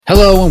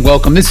Hello and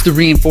welcome. This is the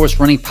Reinforced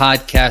Running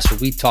Podcast where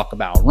we talk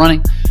about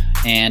running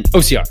and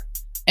OCR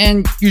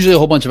and usually a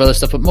whole bunch of other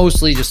stuff, but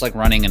mostly just like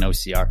running and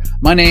OCR.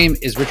 My name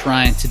is Rich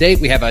Ryan. Today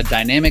we have a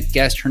dynamic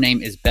guest. Her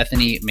name is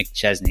Bethany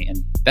McChesney.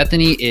 And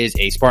Bethany is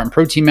a Spartan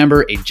Pro Team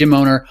member, a gym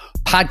owner,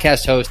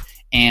 podcast host,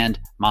 and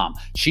mom.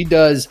 She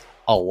does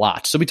a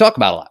lot. So we talk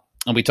about a lot.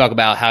 And we talk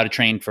about how to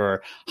train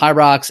for High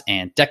Rocks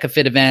and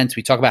DecaFit events.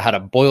 We talk about how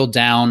to boil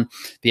down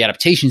the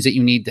adaptations that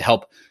you need to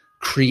help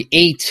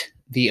create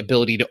the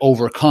ability to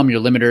overcome your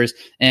limiters.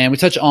 And we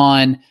touch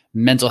on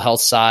mental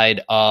health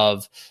side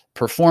of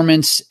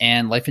performance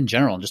and life in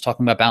general, and just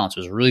talking about balance.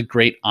 It was a really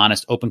great,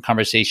 honest, open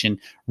conversation.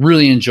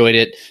 Really enjoyed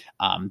it.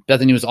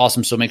 Bethany was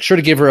awesome. So make sure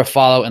to give her a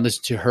follow and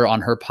listen to her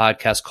on her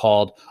podcast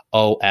called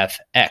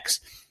OFX.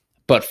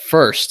 But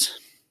first,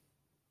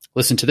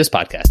 listen to this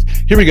podcast.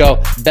 Here we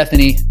go.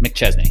 Bethany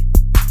McChesney.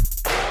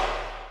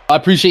 I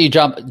appreciate you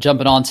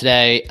jumping on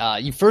today.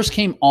 You first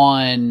came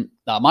on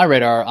my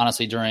radar,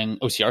 honestly, during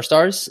OCR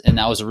Stars, and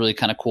that was a really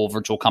kind of cool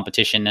virtual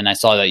competition. And I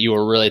saw that you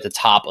were really at the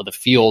top of the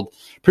field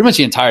pretty much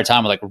the entire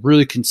time with like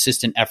really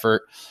consistent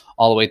effort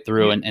all the way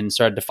through, and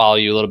started to follow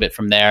you a little bit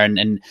from there.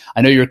 And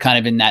I know you're kind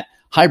of in that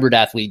hybrid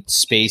athlete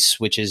space,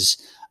 which is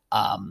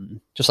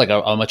just like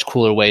a much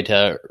cooler way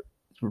to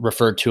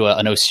refer to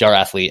an OCR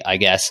athlete, I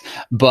guess,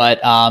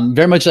 but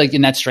very much like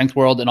in that strength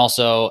world, and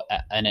also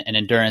an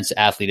endurance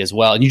athlete as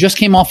well. And you just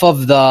came off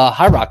of the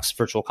High Rocks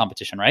virtual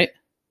competition, right?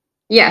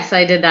 Yes,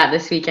 I did that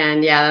this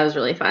weekend. Yeah, that was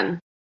really fun.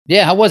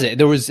 Yeah, how was it?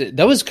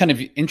 That was kind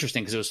of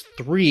interesting because it was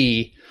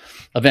 3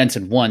 events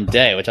in one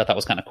day, which I thought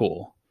was kind of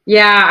cool.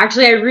 Yeah,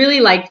 actually, I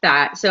really liked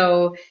that.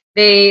 So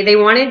they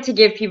wanted to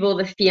give people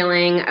the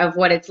feeling of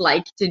what it's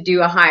like to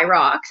do a High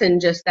Rocks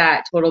and just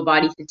that total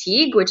body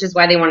fatigue, which is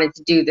why they wanted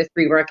to do the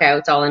 3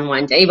 workouts all in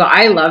one day. But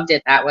I loved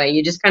it that way.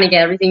 You just kind of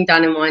get everything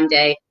done in one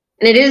day.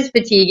 And it is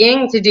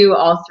fatiguing to do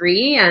all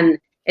 3. And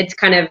it's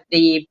kind of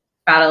the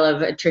battle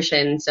of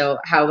attrition. So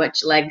how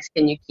much legs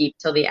can you keep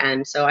till the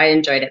end? So I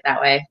enjoyed it that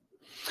way.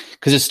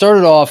 Because it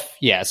started off,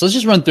 yeah. So let's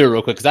just run through it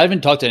real quick because I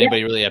haven't talked to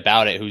anybody really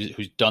about it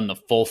who's done the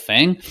full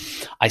thing.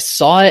 I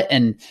saw it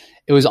and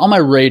it was on my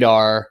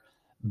radar,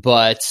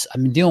 but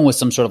I've been dealing with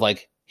some sort of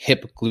like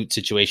hip glute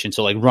situation.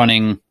 So like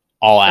running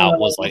all out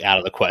was like out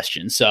of the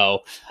question. So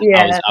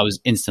yeah. I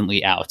was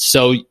instantly out.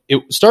 So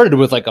it started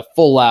with like a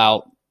full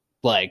out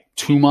like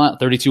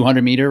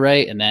 3,200 meter,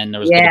 right? And then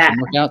there was some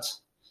workouts.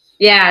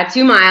 Yeah,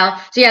 2 mile.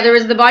 So yeah, there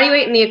was the body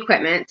weight and the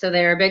equipment. So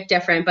they're a bit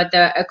different, but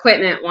the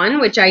equipment one,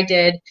 which I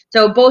did.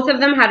 So both of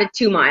them had a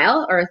 2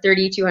 mile or a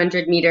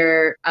 3,200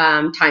 meter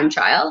time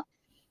trial.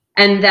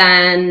 And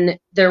then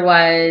there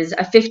was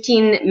a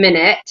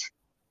 15-minute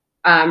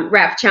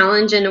rep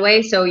challenge in a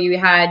way. So you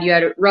had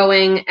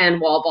rowing and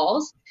wall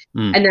balls.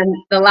 And then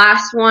the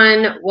last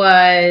one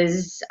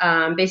was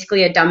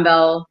basically a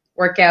dumbbell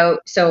workout.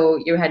 So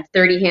you had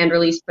 30 hand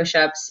release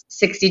push-ups,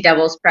 60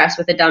 devil's press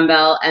with a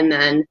dumbbell, and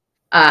then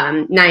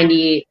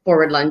 90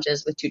 forward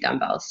lunges with 2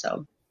 dumbbells.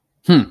 So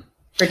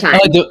for time.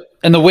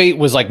 And the weight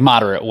was like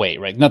moderate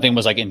weight, right? Nothing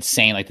was like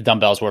insane. Like the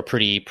dumbbells were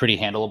pretty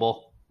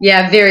handleable.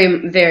 Yeah,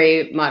 very,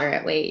 very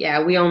moderate weight.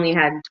 Yeah, we only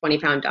had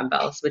 20-pound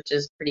dumbbells, which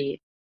is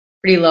pretty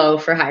low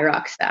for High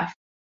Rock stuff.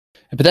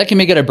 But that can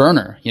make it a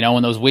burner,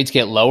 when those weights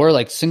get lower,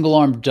 like single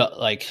arm,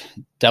 like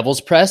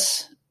devil's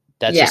press,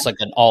 that's just like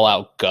an all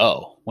out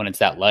go when it's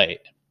that light.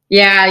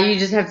 Yeah, you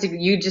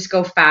just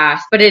go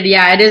fast, but it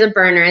is a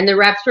burner, and the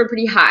reps were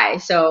pretty high.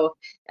 So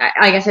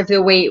I guess if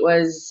the weight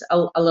was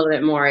a little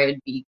bit more, it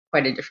would be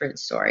quite a different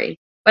story.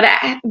 But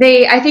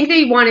I think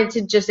they wanted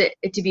to just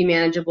it to be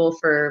manageable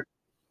for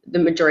the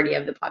majority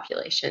of the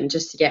population,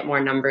 just to get more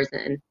numbers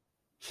in.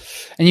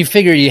 And you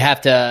figure you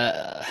have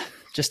to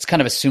just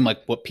kind of assume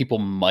like what people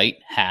might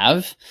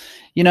have,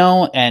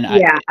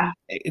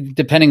 and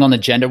depending on the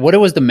gender. What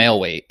was the male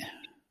weight?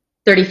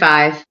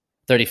 35.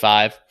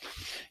 35.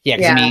 Yeah,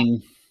 because I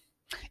mean,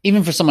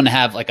 even for someone to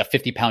have like a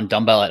 50-pound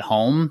dumbbell at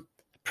home,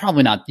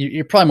 probably not.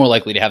 You're probably more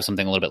likely to have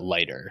something a little bit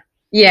lighter.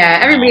 Yeah,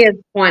 everybody has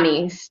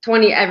 20s.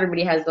 20,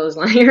 everybody has those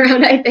lying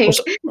around, I think.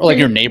 Or like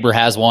your neighbor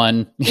has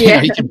one.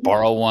 You can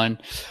borrow one.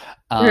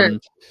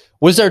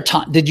 Was there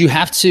time? Did you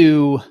have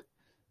to,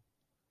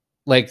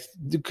 like,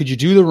 could you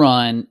do the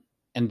run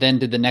and then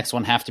did the next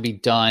one have to be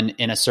done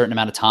in a certain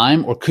amount of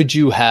time? Or could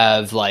you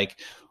have like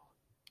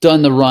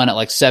done the run at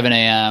like 7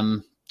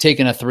 a.m.,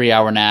 taken a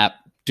 3-hour nap,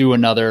 do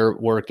another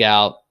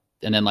workout,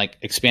 and then like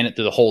expand it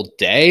through the whole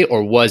day?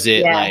 Or was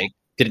it like,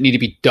 did it need to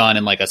be done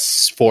in like a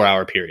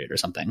 4-hour period or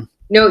something?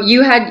 No,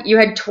 you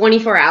had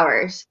 24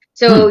 hours.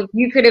 So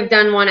you could have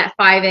done one at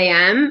 5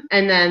 a.m.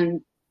 and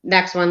then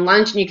next one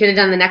lunch, and you could have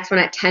done the next one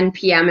at 10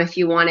 p.m. if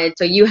you wanted.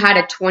 So you had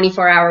a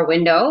 24-hour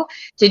window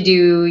to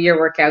do your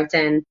workouts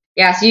in.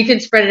 Yeah, so you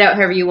could spread it out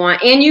however you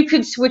want, and you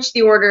could switch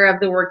the order of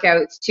the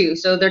workouts too.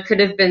 So there could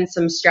have been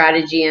some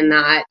strategy in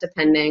that,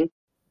 depending.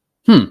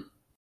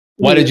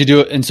 Why did you do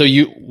it? And so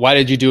why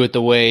did you do it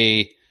the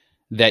way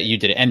that you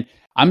did it? And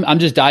I'm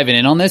just diving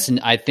in on this, and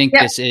I think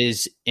this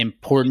is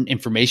important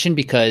information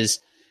because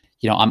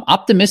I'm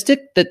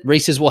optimistic that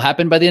races will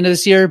happen by the end of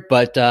this year,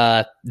 but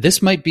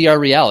this might be our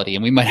reality,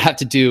 and we might have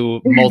to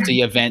do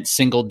multi-event,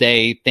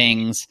 single-day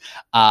things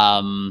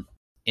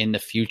in the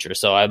future.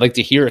 So I'd like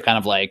to hear kind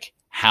of like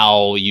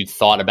how you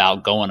thought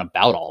about going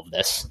about all of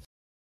this.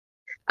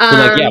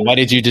 So why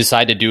did you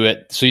decide to do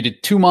it? So you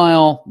did 2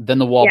 mile, then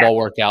the wall ball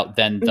workout,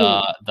 then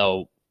the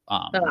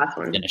last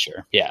one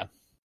finisher. Yeah.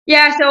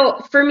 Yeah,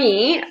 so for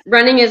me,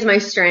 running is my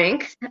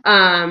strength.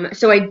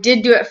 So I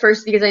did do it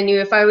first because I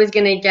knew if I was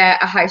going to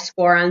get a high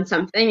score on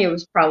something, it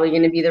was probably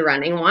going to be the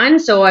running one.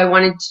 So I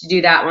wanted to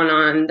do that one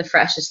on the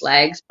freshest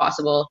legs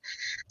possible.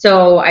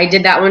 So I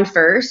did that one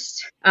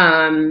first.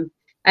 And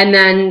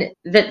then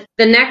the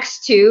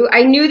next two,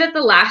 I knew that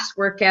the last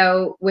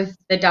workout with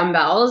the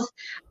dumbbells,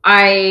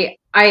 I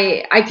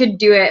could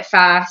do it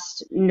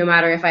fast no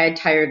matter if I had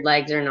tired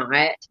legs or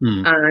not.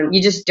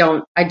 You just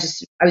don't, I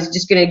was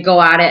just going to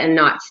go at it and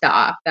not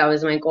stop. That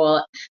was my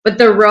goal. But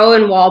the row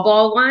and wall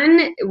ball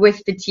one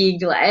with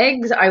fatigued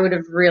legs, I would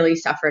have really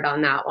suffered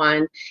on that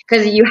one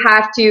because you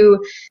have to,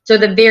 so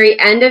the very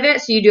end of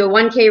it, so you do a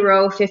 1K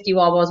row, 50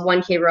 wall balls,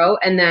 1K row,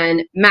 and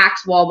then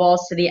max wall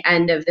balls to the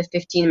end of the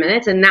 15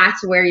 minutes. And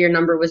that's where your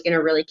number was going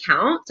to really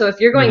count. So if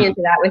you're going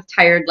into that with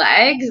tired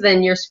legs,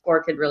 then your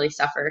score could really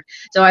suffer.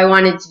 So I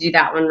wanted to do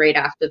that one right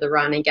after the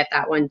run and get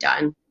that one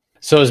done.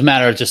 So it was a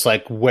matter of just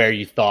like where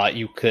you thought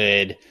you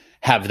could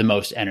have the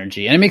most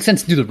energy. And it makes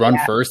sense to do the run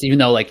first, even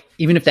though like,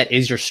 even if that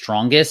is your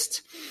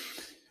strongest,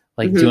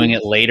 like doing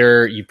it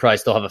later, you probably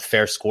still have a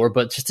fair score,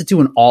 but just to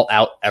do an all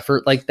out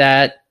effort like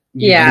that,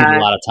 you lose a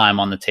lot of time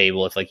on the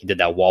table if like you did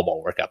that wall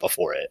ball workout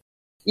before it.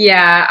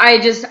 Yeah, I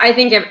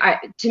think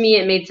to me,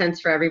 it made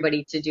sense for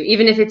everybody to do.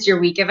 Even if it's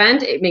your week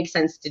event, it makes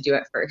sense to do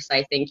it first.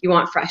 I think you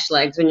want fresh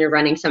legs when you're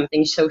running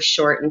something so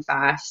short and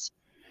fast.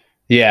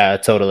 Yeah,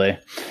 totally.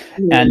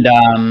 And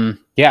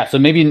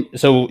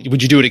so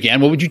would you do it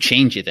again? What would you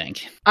change, you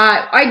think?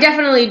 I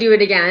definitely do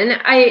it again.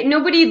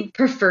 Nobody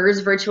prefers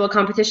virtual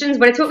competitions,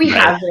 but it's what we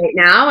have right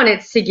now. And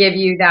it's to give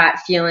you that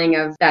feeling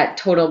of that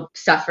total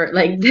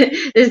like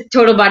this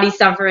total body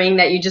suffering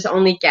that you just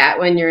only get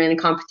when you're in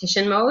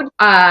competition mode.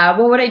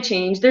 What would I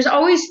change? There's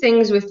always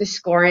things with the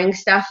scoring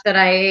stuff that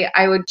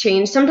I would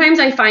change. Sometimes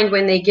I find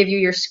when they give you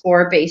your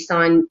score based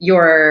on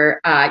your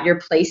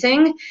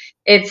placing,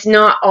 it's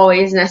not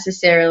always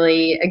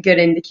necessarily a good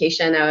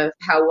indication of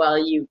how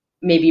well you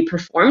maybe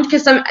performed,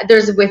 because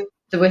there's with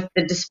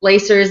the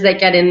displacers that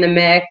get in the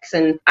mix,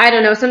 and I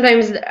don't know,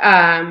 sometimes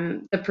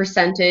the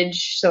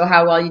percentage, so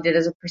how well you did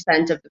as a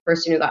percent of the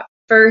person who got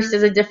first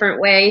is a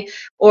different way,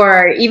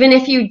 or even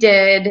if you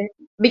did,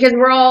 because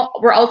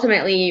we're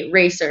ultimately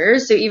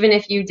racers, so even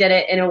if you did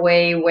it in a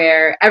way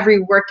where every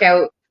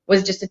workout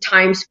was just a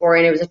time score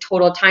and it was a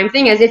total time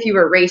thing, as if you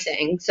were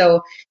racing.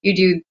 So you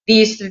do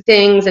these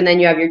things and then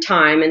you have your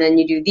time, and then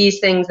you do these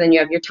things, then you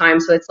have your time.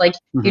 So it's like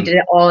you did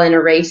it all in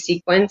a race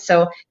sequence.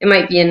 So it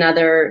might be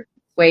another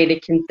way to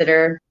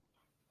consider.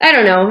 I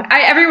don't know.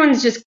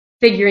 Everyone's just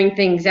figuring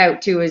things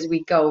out too as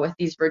we go with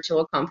these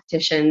virtual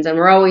competitions, and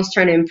we're always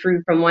trying to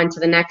improve from one to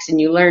the next,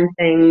 and you learn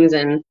things.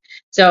 And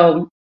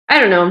so I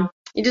don't know.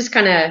 You just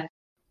kind of,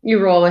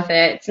 you roll with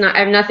it. It's not,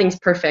 nothing's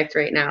perfect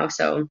right now.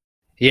 So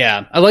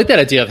yeah, I like that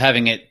idea of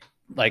having it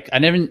like,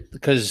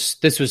 because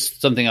this was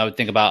something I would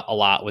think about a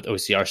lot with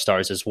OCR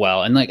stars as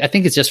well. And like, I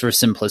think it's just for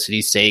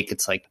simplicity's sake.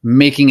 It's like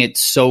making it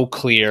so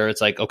clear.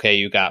 It's like, okay,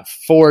 you got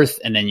fourth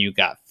and then you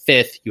got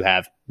fifth, you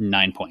have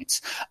 9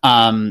 points.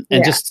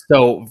 Just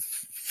so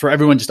for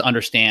everyone just to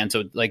understand.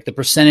 So like the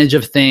percentage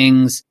of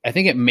things, I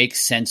think it makes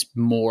sense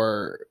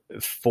more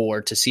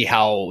to see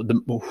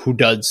who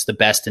does the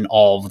best in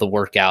all of the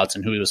workouts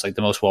and who was like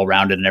the most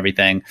well-rounded and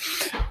everything.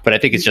 But I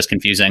think it's just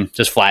confusing,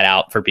 just flat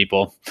out for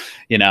people.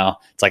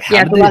 It's like,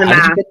 how did you get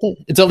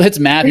that? It's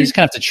math. You just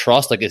kind of have to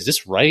trust, like, is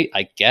this right?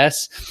 I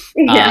guess.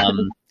 Yeah.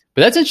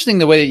 But that's interesting,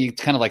 the way that you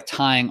kind of like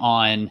tying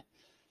on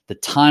the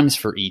times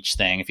for each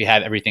thing. If you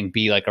have everything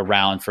be like a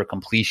round for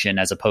completion,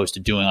 as opposed to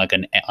doing like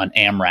an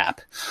AMRAP,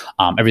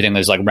 everything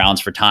there's like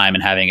rounds for time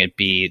and having it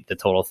be the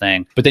total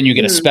thing. But then you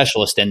get a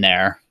specialist in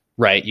there,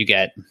 right? You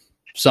get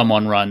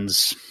someone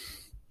runs,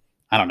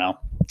 I don't know,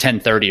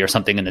 10:30 or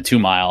something in the 2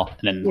 mile,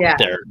 and then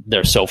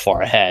they're so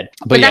far ahead.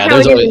 But that's how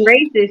it is in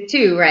races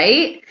too,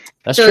 right?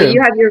 That's so true.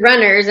 You have your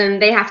runners, and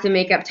they have to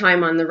make up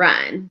time on the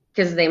run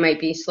because they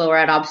might be slower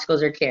at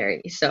obstacles or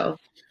carries. So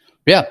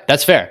yeah,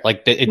 that's fair.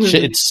 Like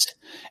it's.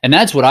 And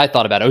that's what I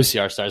thought about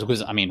OCR stars,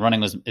 because I mean,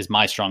 running is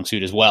my strong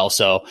suit as well.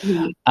 So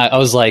I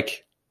was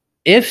like,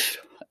 if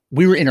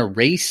we were in a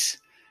race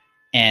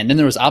and then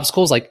there was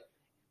obstacles, like,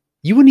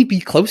 you wouldn't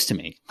be close to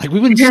me. Like, we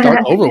wouldn't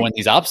start over when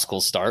these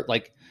obstacles start.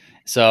 Like,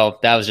 so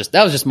that was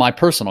just my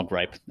personal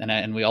gripe,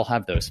 and we all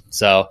have those.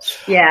 So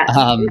yeah.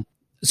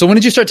 So when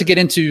did you start to get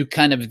into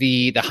kind of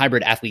the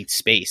hybrid athlete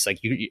space? Like,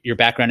 your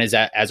background is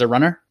as a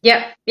runner?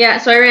 Yep. Yeah.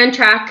 So I ran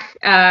track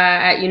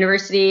at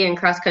university and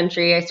cross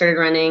country. I started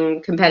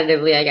running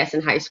competitively, I guess,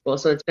 in high school.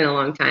 So it's been a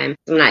long time.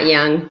 I'm not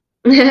young.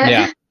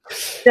 Yeah.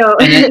 So.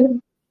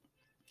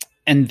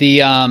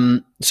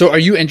 So are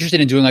you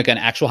interested in doing like an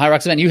actual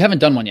Hyrox event? You haven't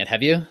done one yet,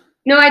 have you?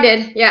 No, I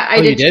did. Yeah, I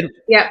Oh, did. you did?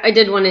 Yeah, I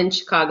did one in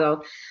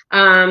Chicago.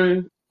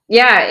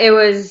 Yeah, it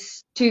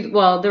was two.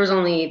 Well, there was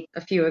only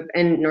a few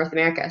in North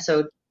America,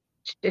 so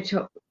it,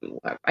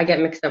 I get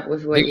mixed up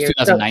with I what think it was year.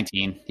 So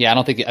 2019. Yeah,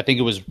 I think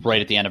it was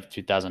right at the end of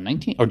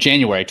 2019 or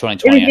January it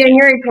was 2020, I think.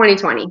 January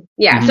 2020.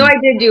 Yeah, so Hmm. I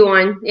did do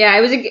one. Yeah,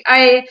 it was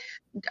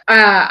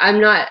I'm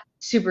not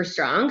super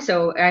strong,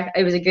 so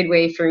it was a good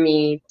way for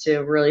me to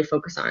really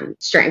focus on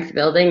strength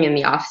building in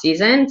the off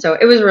season. So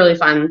it was really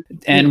fun.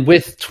 And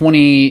with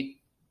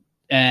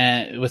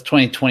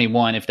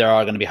 2021, if there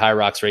are going to be High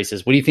Rocks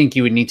races, what do you think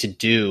you would need to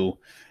do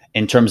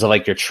in terms of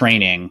like your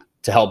training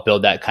to help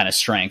build that kind of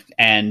strength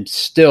and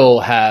still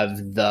have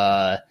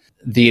the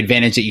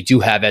advantage that you do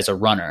have as a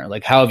runner?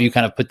 Like, how have you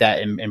kind of put that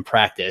in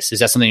practice? Is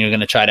that something you're going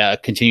to try to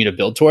continue to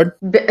build toward?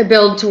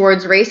 Build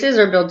towards races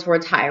or build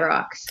towards high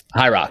rocks.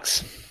 High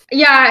Rocks.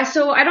 Yeah,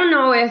 so I don't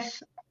know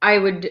if I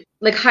would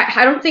like.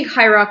 I don't think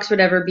high rocks would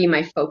ever be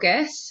my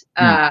focus.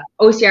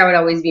 OCR would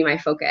always be my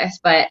focus,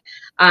 but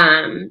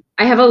I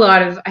have a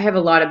lot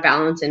of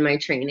balance in my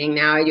training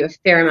now. I do a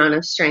fair amount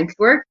of strength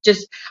work.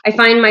 Just I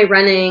find my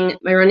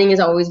running is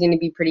always going to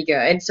be pretty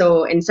good.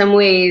 So in some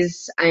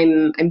ways, I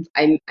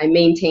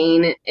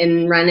maintain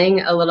in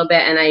running a little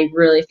bit, and I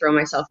really throw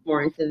myself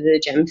more into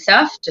the gym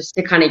stuff just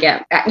to kind of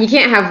get. You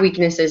can't have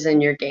weaknesses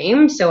in your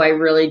game, so I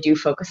really do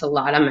focus a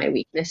lot on my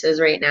weaknesses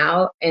right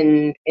now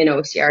in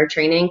OCR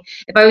training.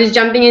 If I was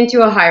jumping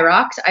into a high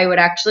rocks, I would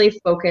actually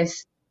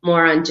focus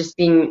more on just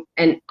being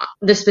and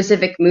the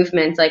specific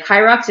movements. Like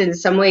high rocks in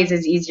some ways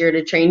is easier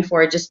to train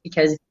for just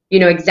because you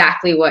know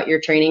exactly what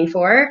you're training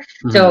for.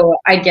 Mm-hmm. So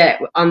I'd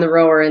get on the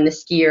rower and the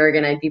ski erg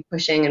and I'd be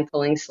pushing and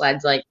pulling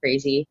sleds like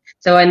crazy.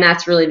 So, and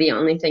that's really the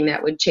only thing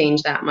that would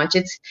change that much.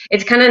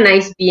 It's kind of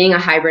nice being a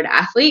hybrid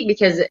athlete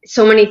because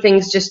so many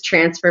things just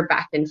transfer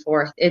back and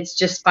forth. It's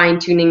just fine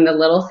tuning the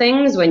little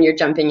things when you're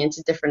jumping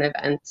into different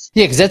events.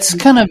 Yeah, because that's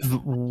kind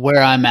of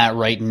where I'm at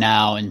right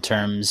now in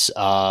terms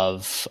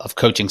of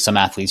coaching some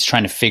athletes,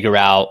 trying to figure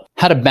out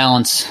how to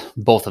balance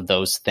both of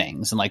those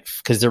things. And like,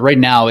 because right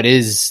now it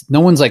is,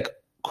 no one's like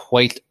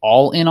quite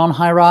all in on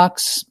high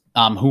rocks,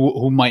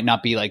 who might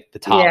not be like the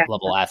top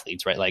level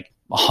athletes, right? Like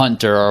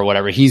Hunter or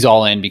whatever, he's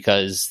all in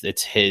because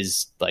it's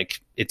his,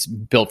 like it's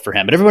built for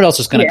him. But everyone else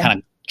is going to kind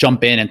of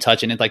jump in and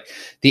touch it. And like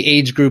the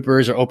age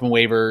groupers or open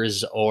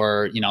waivers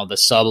or, you know, the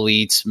sub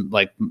elites,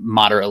 like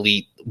moderate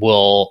elite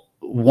will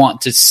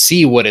want to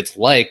see what it's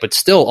like, but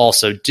still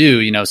also do,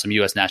 you know, some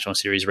US National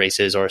Series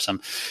races or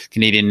some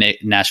Canadian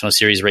National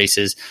Series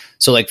races.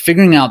 So like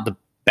figuring out the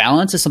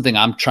balance is something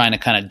I'm trying to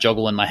kind of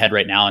juggle in my head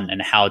right now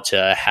and how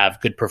to have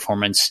good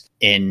performance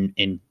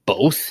in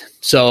both.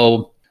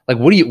 So like,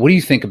 what do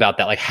you think about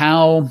that? Like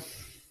how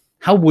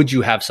would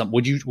you have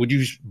would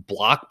you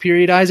block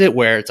periodize it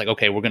where it's like,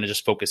 okay, we're going to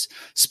just focus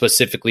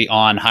specifically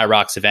on high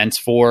rocks events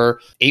for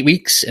 8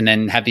 weeks and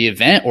then have the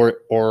event,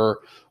 or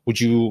would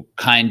you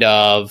kind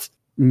of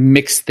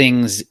mix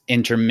things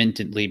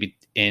intermittently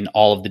in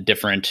all of the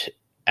different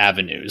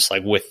avenues,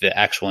 like with the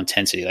actual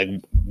intensity? Like,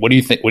 what do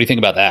you think? What do you think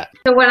about that?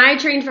 So when I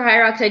trained for high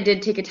rocks, I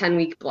did take a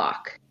 10-week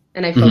block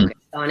and I focused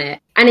on it.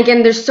 And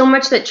again, there's so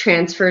much that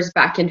transfers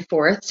back and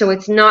forth. So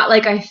it's not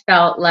like I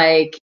felt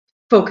like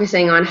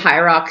focusing on high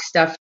rock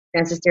stuff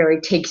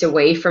necessarily takes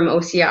away from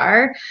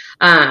OCR.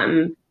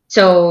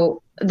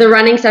 So the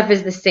running stuff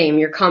is the same.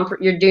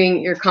 You're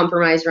doing your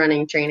compromised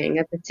running training.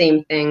 That's the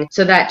same thing.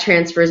 So that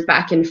transfers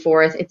back and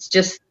forth. It's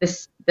just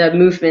the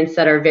movements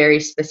that are very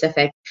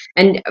specific.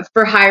 And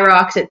for high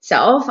rocks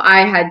itself,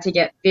 I had to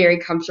get very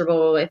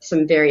comfortable with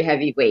some very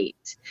heavy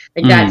weights.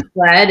 Like that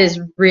sled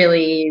is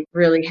really,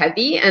 really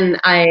heavy. And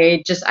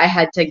I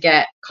had to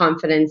get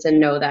confidence and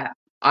know that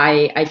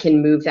I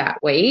can move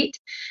that weight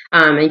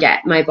and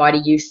get my body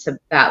used to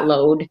that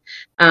load.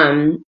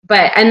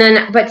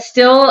 But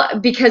still,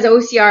 because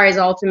OCR is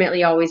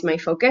ultimately always my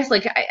focus,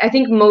 like I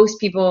think most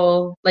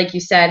people, like you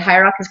said,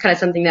 high rock is kind of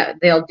something that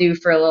they'll do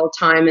for a little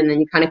time and then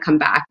you kind of come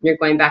back and you're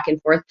going back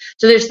and forth.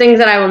 So there's things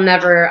that I would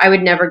never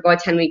go a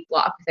 10-week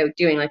block without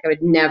doing. Like I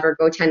would never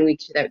go 10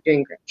 weeks without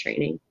doing grip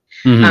training.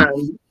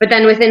 But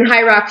then within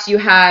high rocks, you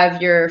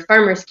have your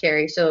farmer's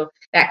carry. So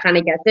that kind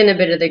of gets in a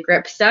bit of the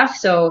grip stuff.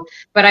 So,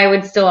 but I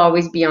would still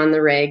always be on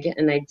the rig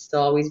and I'd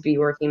still always be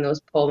working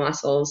those pull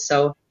muscles.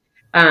 So,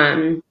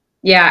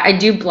 yeah, I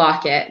do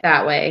block it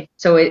that way.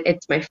 So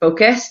it's my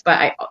focus,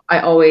 but I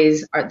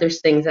always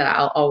there's things that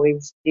I'll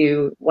always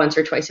do once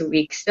or twice a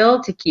week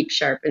still to keep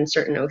sharp in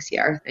certain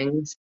OCR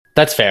things.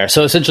 That's fair.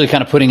 So essentially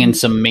kind of putting in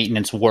some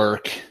maintenance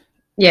work.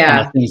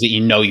 Yeah. The things that you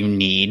know you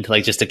need,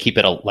 like just to keep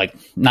it like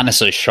not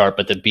necessarily sharp,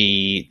 but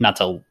not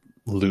to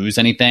lose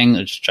anything.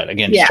 Just try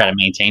to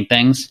maintain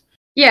things.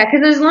 Yeah,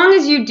 because as long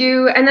as you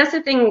do, and that's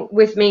the thing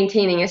with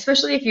maintaining,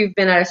 especially if you've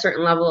been at a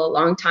certain level a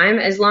long time,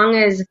 as long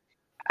as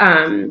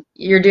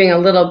you're doing a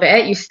little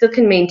bit, you still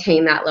can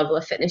maintain that level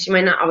of fitness. You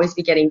might not always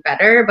be getting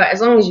better, but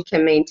as long as you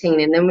can maintain,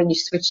 and then when you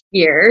switch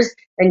gears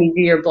and you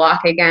do your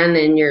block again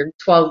and your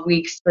 12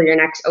 weeks for your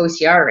next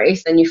OCR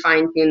race, then you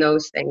fine tune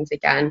those things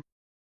again.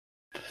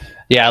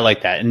 Yeah, I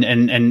like that.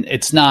 And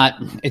it's not,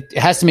 it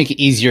has to make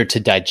it easier to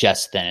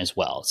digest then as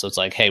well. So it's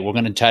like, hey, we're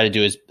going to try to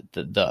do is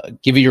the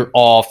give you your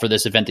all for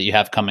this event that you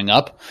have coming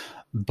up,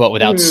 but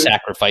without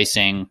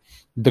sacrificing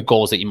the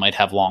goals that you might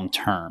have long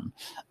term.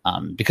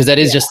 Because that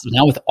is just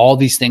now with all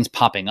these things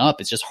popping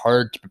up, it's just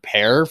hard to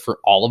prepare for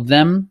all of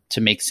them to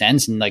make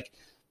sense. And like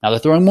now they're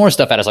throwing more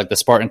stuff at us, like the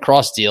Spartan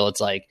Cross deal.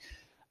 It's like,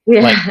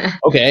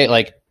 okay,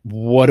 like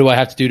what do I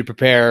have to do to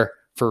prepare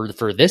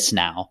for this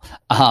now?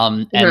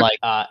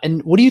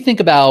 And what do you think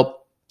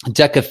about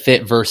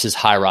DecaFit versus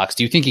Hyrox?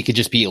 Do you think it could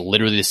just be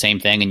literally the same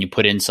thing and you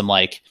put in some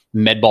like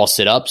med ball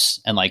sit-ups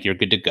and like you're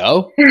good to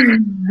go?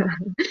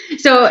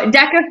 So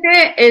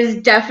DecaFit is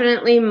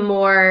definitely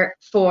more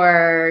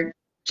for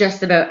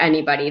just about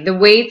anybody. The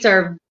weights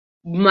are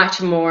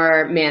much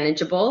more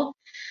manageable.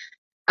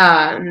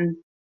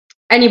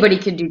 Anybody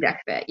could do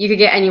DecaFit. You could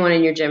get anyone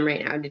in your gym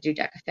right now to do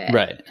DecaFit.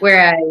 Right.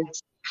 Whereas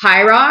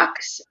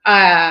Hyrox,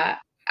 a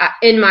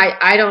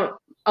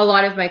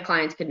lot of my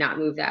clients could not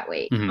move that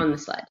weight on the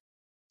sled.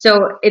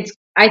 So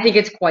I think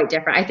it's quite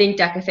different. I think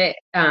DecaFit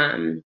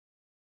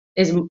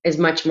is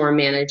much more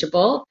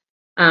manageable.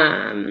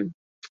 And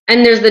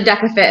there's the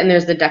DecaFit and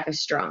there's the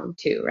DecaStrong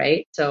too,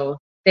 right? So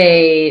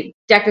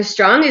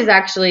DecaStrong is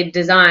actually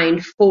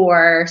designed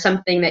for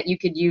something that you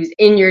could use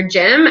in your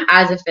gym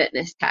as a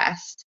fitness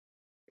test,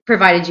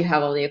 provided you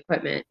have all the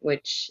equipment,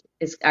 which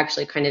is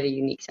actually kind of a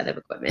unique set of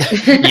equipment.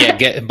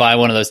 Buy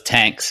one of those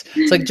tanks.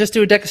 It's like, just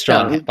do a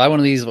DecaStrong. Buy one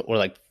of these, or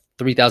like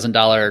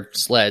 $3,000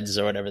 sleds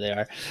or whatever they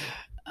are.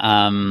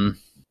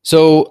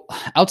 So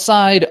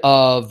outside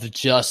of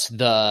just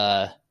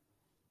the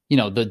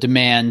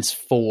demands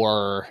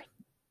for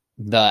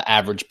the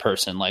average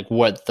person, like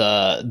what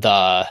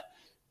the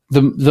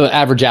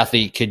average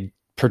athlete could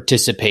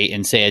participate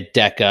in, say, a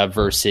Deca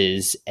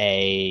versus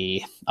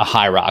a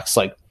Hyrox,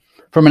 like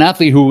from an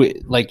athlete who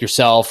like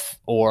yourself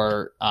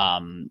or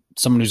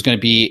someone who's going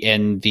to be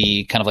in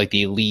the kind of like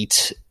the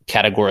elite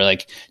category,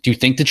 like do you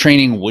think the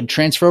training would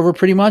transfer over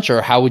pretty much,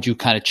 or how would you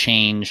kind of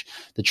change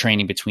the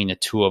training between the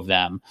two of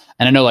them?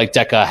 And I know like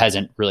Deca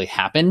hasn't really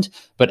happened,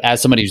 but as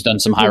somebody who's done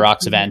some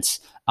Hyrox events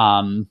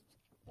and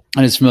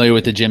is familiar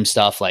with the gym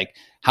stuff, like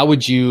how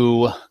would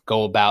you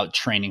go about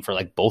training for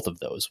like both of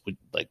those? Do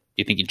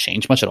you think you'd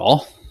change much at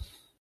all?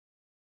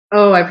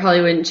 Oh, I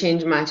probably wouldn't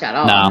change much at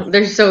all. No.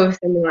 They're so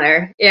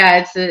similar. Yeah,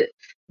 it's the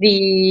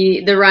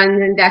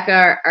runs in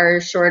Deca are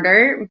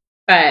shorter,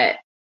 but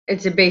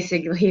it's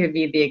basically would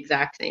be the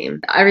exact same.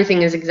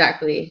 Everything is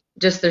exactly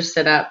just their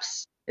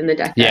sit-ups in the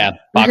Deca. Yeah,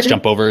 box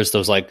jump overs,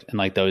 those I think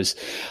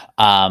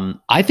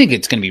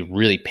it's going to be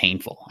really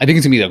painful. I think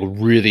it's going to be like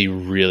really,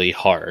 really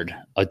hard.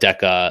 A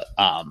Deca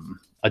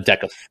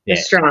fit.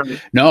 Strong.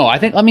 No,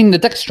 the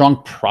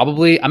DecaStrong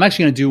probably. I'm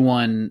actually going to do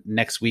one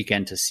next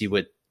weekend to see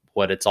what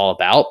it's all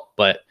about,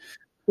 but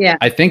yeah,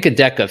 I think a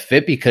Deca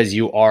fit, because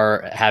you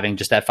are having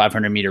just that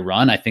 500 meter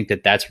run, I think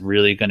that's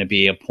really going to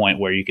be a point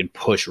where you can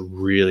push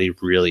really,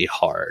 really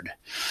hard.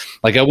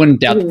 Like I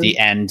wouldn't doubt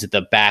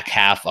the back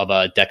half of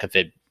a Deca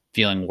fit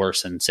feeling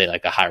worse than say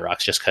like a Hyrox,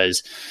 just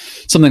because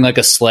something like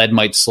a sled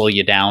might slow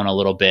you down a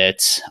little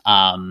bit.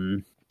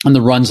 And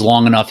the run's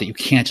long enough that you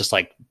can't just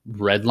like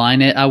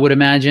redline it, I would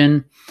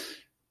imagine.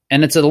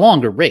 And it's a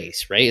longer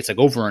race, right? It's like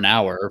over an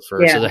hour so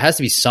there has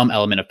to be some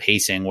element of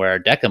pacing where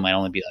Deca might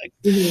only be like,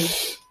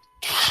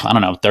 I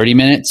don't know, 30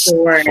 minutes,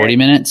 40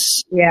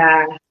 minutes.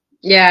 Yeah.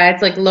 Yeah.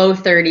 It's like low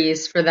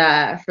 30s for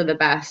the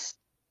best.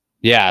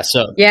 Yeah.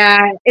 So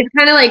yeah, it's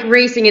kind of like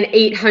racing an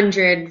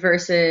 800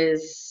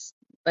 versus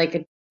like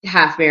a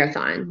half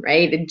marathon,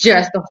 right?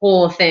 Just the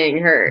whole thing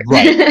hurts.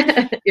 Right.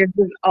 You're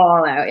just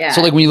all out. Yeah.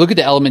 So like when you look at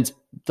the elements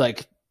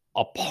like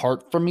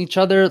apart from each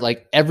other,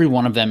 like every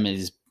one of them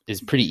is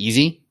pretty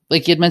easy.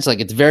 Like you had mentioned,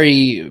 like it's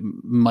very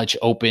much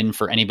open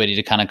for anybody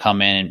to kind of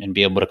come in and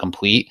be able to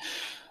complete,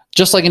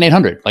 just like an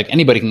 800. Like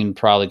anybody can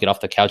probably get off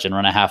the couch and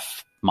run a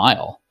half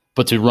mile,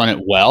 but to run it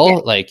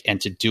well,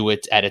 and to do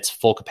it at its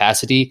full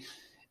capacity,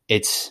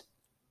 it's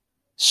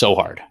so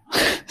hard.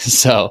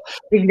 So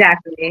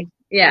exactly.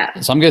 Yeah.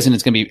 So I'm guessing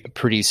it's going to be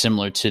pretty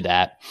similar to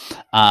that.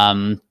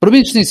 But it'll be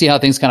interesting to see how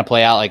things kind of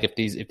play out. Like if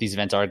these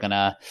events are going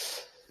to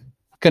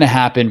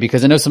happen,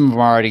 because I know some of them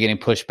are already getting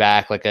pushed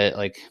back. Like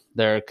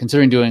they're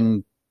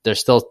considering they're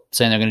still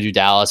saying they're going to do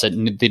Dallas.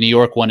 The New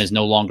York one is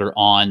no longer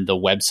on the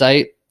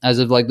website as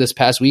of like this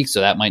past week, so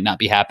that might not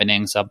be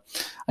happening. So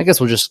I guess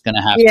we're just going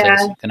to have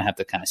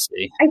to kind of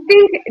see. I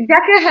think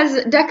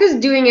Deca's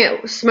doing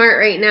it smart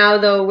right now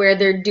though, where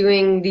they're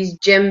doing these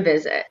gym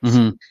visits.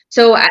 Mm-hmm.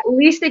 So at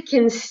least it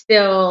can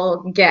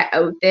still get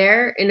out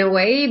there in a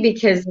way,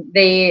 because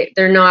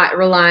they're not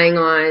relying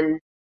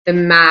on the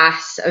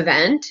mass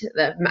event,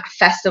 the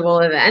festival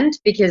event,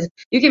 because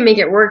you can make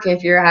it work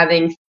if you're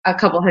having a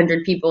couple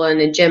hundred people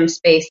in a gym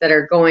space that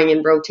are going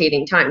and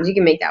rotating times. You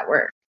can make that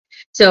work.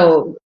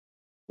 So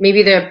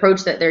maybe the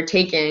approach that they're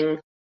taking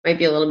might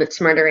be a little bit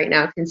smarter right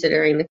now,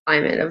 considering the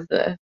climate of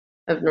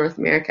North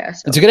America.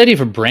 So it's a good idea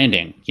for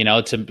branding,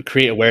 to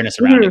create awareness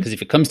around it. Because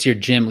if it comes to your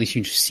gym, at least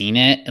you've seen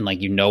it and like,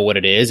 what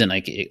it is. And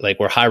like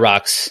where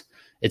Hyrox,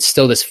 it's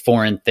still this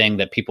foreign thing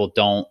that people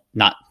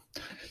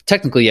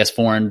technically, yes,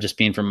 foreign, just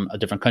being from a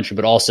different country,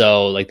 but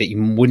also like that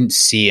you wouldn't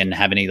see and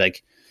have any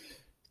like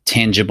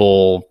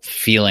tangible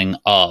feeling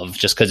of,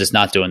 just because it's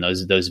not doing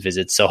those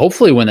visits. So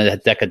hopefully when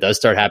the DECA does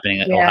start happening,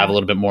 it'll have a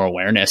little bit more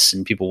awareness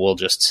and people will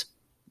just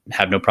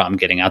have no problem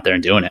getting out there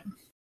and doing it.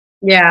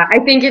 Yeah, I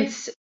think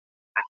it's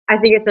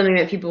something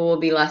that people will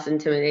be less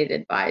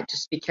intimidated by,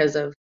 just because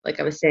of, like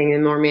I was saying, the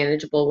more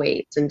manageable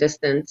weights and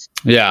distance.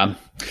 Yeah.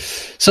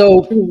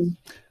 So kind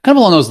of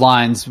along those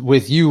lines,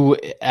 with you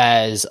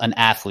as an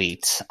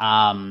athlete,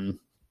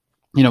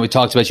 we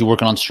talked about you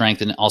working on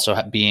strength and also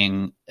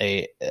having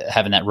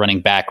that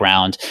running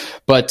background,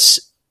 but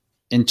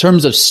in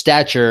terms of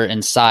stature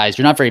and size,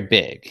 you're not very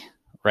big,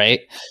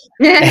 right?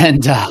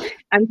 And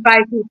I'm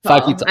 5 feet tall.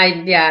 5 feet tall.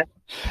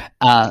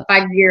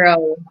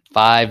 5'0".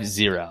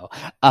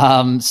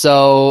 5'0".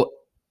 So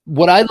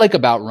what I like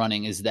about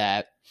running is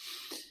that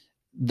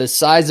the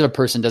size of a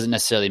person doesn't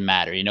necessarily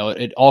matter.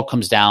 It all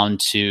comes down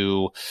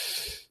to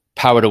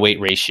power to weight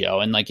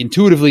ratio. And like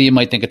intuitively, you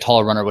might think a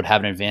taller runner would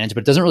have an advantage,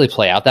 but it doesn't really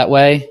play out that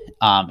way.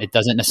 It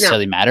doesn't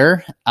necessarily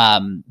matter.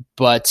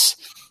 But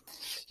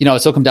it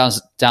still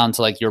comes down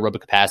to like your aerobic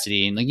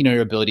capacity and like,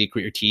 your ability to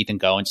grit your teeth and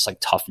go, and just like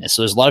toughness.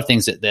 So there's a lot of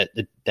things that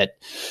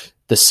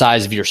the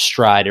size of your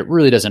stride, it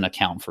really doesn't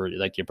account for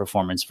like your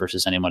performance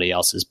versus anybody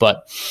else's.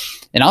 But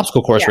in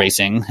obstacle course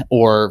racing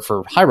or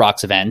for high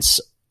rocks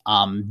events,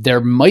 there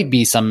might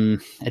be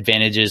some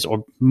advantages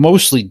or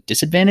mostly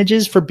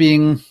disadvantages for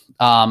being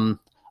a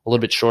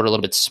little bit shorter, a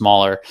little bit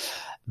smaller.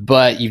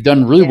 But you've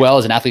done really well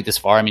as an athlete this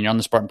far. I mean, you're on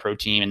the Spartan Pro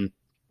team,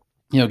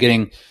 and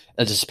getting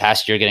this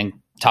past year,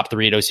 getting top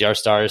 3 at OCR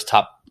Stars,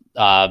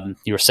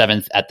 you were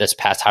 7th at this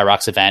past High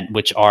Rocks event,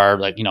 which are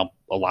like,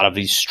 a lot of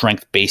these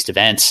strength-based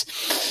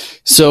events.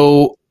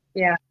 So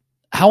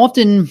how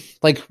often,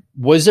 like,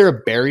 was there a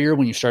barrier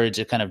when you started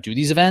to kind of do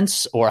these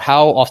events, or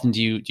how often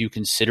do you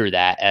consider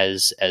that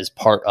as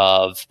part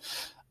of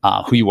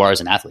who you are as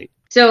an athlete?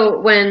 So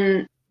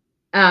when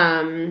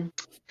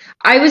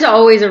I was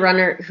always a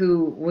runner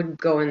who would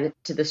go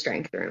into the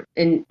strength room,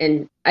 and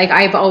like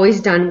I've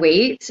always done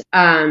weights.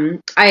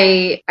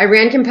 I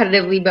ran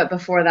competitively, but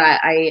before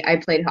that,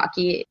 I played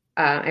hockey.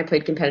 I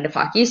played competitive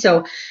hockey,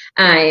 so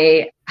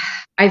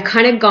I've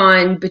kind of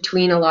gone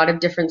between a lot of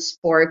different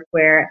sports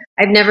where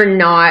I've never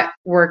not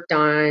worked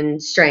on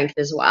strength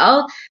as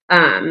well.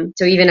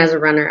 So even as a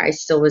runner, I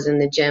still was in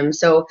the gym.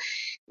 So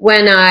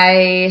when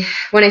I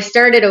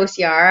started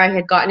OCR, I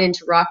had gotten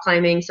into rock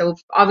climbing. So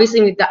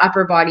obviously the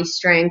upper body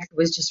strength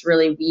was just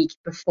really weak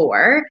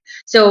before.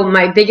 So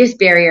my biggest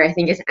barrier, I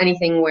think, is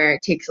anything where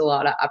it takes a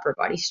lot of upper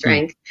body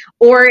strength,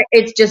 or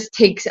it just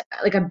takes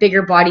like a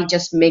bigger body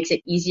just makes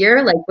it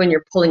easier. Like when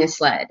you're pulling a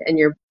sled and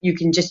you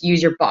can just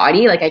use your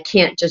body. Like I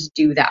can't just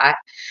do that.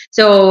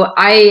 So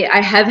I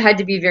have had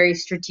to be very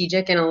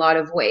strategic in a lot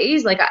of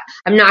ways. Like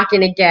I'm not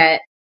going to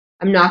get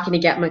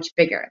much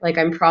bigger. Like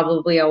I'm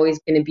probably always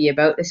going to be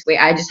about this way.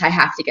 I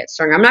have to get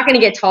stronger. I'm not going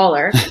to get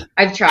taller.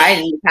 I've tried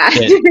in the past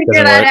to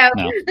figure that out.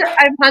 No.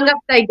 I've hung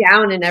upside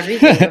down and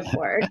everything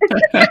before.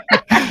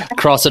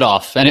 Cross it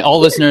off. And all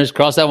listeners,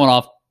 cross that one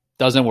off.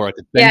 Doesn't work.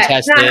 It's been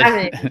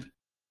tested.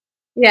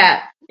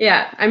 Yeah.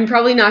 I'm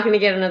probably not going to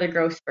get another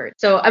growth spurt.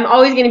 So I'm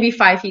always going to be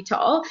 5 feet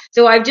tall.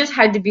 So I've just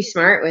had to be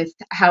smart with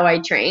how I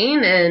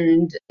train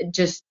and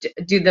just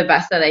do the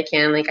best that I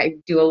can. Like I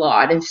do a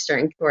lot of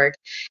strength work,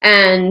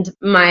 and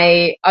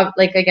my,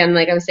 like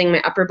I was saying,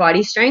 my upper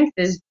body strength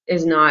is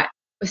not,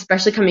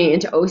 especially coming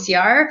into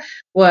OCR,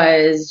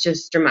 was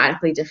just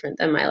dramatically different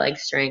than my leg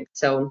strength.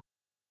 So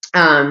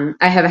I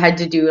have had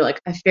to do like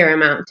a fair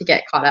amount to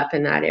get caught up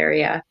in that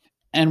area.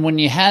 And when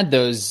you had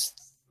those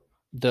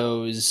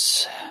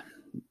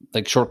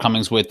like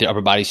shortcomings with the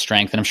upper body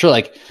strength, and I'm sure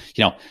like,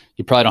 you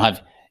probably don't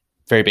have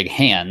very big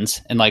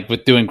hands, and like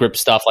with doing grip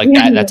stuff like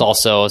that, that's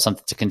also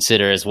something to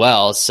consider as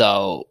well.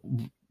 So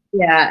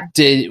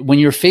when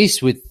you're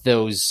faced with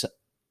those,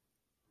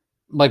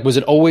 like, was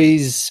it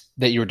always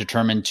that you were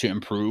determined to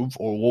improve,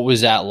 or what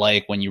was that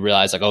like when you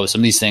realized like, oh,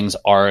 some of these things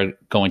are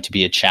going to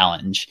be a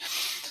challenge?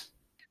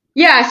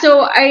 Yeah.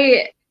 So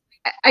I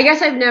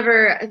guess I've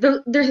never,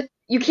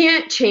 you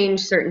can't change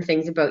certain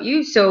things about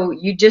you. So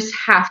you just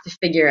have to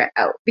figure it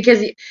out,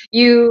 because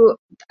you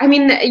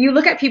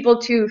look at people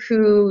too,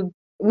 who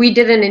we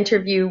did an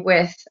interview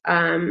with,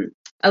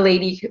 a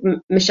lady,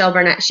 Michelle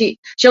Barnett. She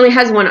only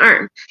has one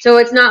arm. So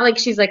it's not like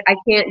she's like, I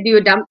can't do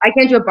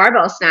a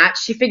barbell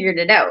snatch. She figured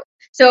it out.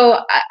 So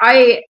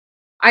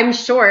I'm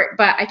short,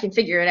 but I can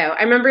figure it out.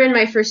 I remember in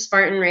my first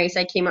Spartan race,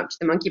 I came up to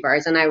the monkey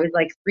bars and I was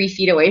like 3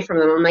 feet away from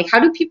them. I'm like, how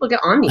do people get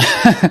on these?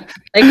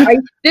 Like I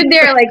stood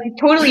there like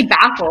totally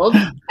baffled,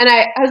 and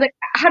I was like,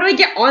 how do I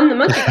get on the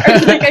monkey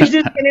bars? Like I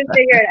just couldn't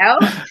figure it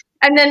out.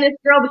 And then this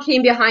girl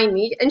came behind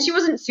me, and she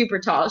wasn't super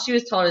tall. She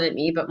was taller than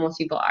me, but most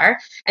people are.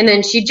 And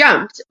then she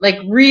jumped, like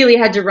really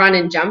had to run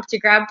and jump to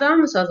grab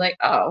them. So I was like,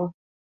 oh,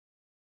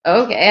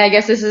 okay, I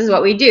guess this is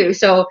what we do.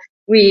 So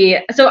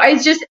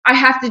I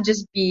have to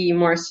just be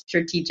more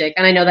strategic.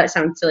 And I know that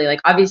sounds silly. Like,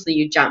 obviously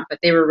you jump, but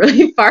they were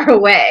really far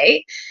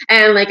away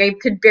and like I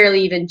could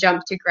barely even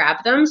jump to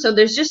grab them. So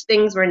there's just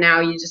things where now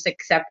you just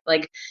accept,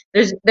 like,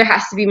 there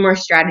has to be more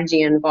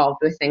strategy involved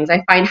with things.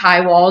 I find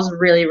high walls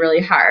really,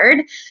 really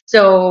hard.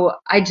 So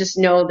I just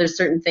know there's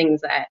certain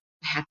things that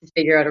I have to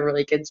figure out a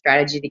really good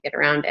strategy to get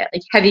around it.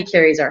 Like, heavy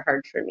carries are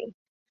hard for me.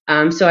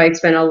 So I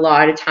spend a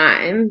lot of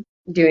time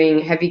doing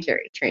heavy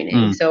carry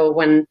training. So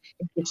when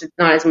it's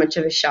not as much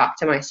of a shock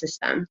to my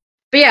system.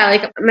 But yeah,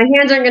 like, my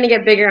hands aren't going to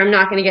get bigger. I'm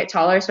not going to get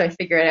taller. So I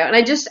figure it out. And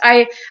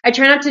I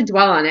try not to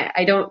dwell on it.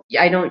 I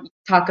don't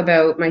talk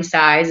about my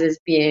size as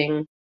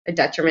being a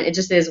detriment. It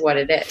just is what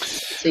it is.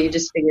 So you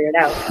just figure it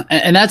out.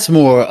 And that's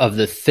more of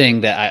the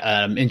thing that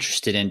I'm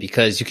interested in,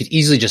 because you could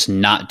easily just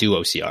not do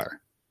OCR,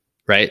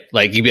 right?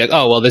 Like, you'd be like,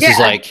 oh, well, this is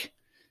like,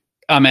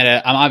 I'm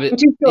at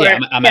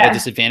a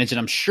disadvantage, and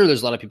I'm sure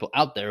there's a lot of people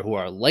out there who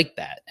are like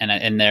that,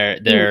 and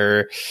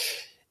they're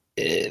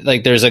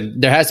like,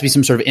 there has to be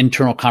some sort of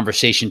internal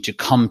conversation to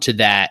come to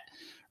that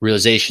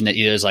realization that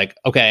either is like,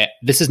 okay,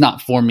 this is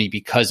not for me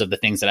because of the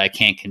things that I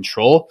can't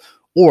control,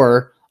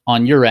 or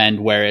on your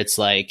end where it's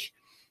like,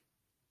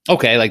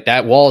 okay, like,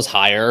 that wall is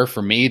higher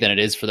for me than it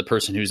is for the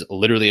person who's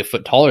literally a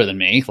foot taller than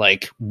me.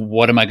 Like,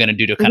 what am I going to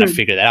do to kind of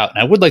figure that out? And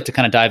I would like to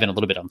kind of dive in a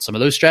little bit on some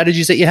of those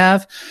strategies that you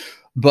have.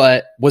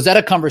 But was that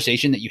a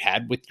conversation that you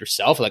had with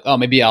yourself? Like, oh,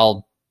 maybe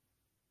I'll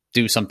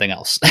do something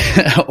else.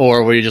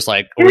 Or were you just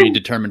like, or were you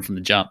determined from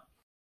the jump?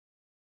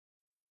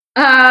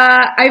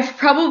 I've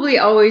probably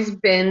always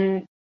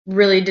been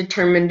really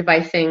determined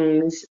by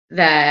things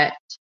that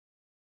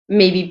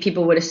maybe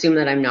people would assume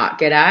that I'm not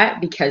good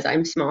at because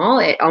I'm small.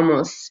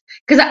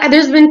 Because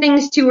there's been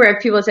things too where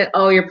people said,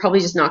 oh, you're probably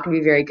just not going to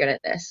be very good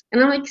at this.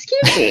 And I'm like,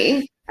 excuse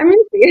me, I'm going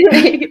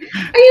to figure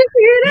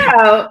it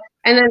out.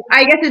 And then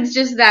I guess it's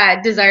just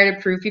that desire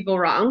to prove people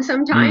wrong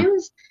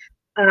sometimes.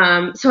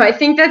 So I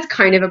think that's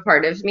kind of a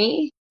part of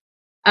me.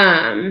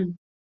 But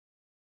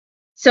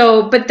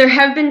there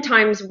have been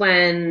times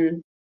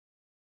when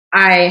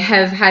I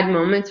have had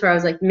moments where I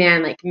was like,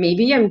 man, like,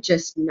 maybe I'm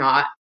just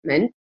not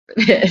meant for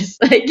this.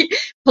 Like,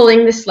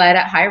 pulling the sled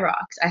at High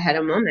Rocks, I had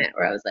a moment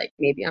where I was like,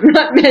 maybe I'm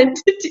not meant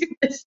to do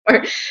this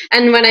sport.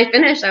 And when I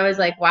finished, I was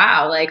like,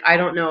 wow, like, I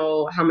don't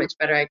know how much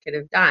better I could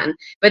have done.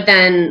 But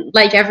then,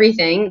 like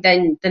everything,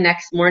 then the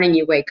next morning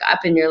you wake up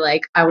and you're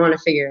like, I want to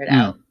figure it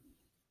out.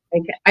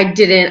 Like,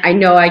 I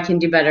know I can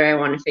do better. I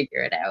want to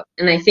figure it out.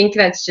 And I think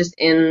that's just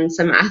in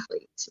some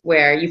athletes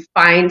where you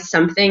find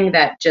something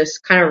that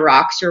just kind of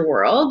rocks your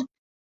world.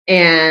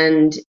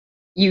 And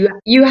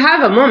you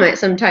have a moment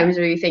sometimes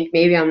where you think,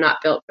 maybe I'm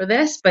not built for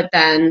this, but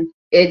then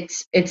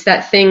it's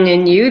that thing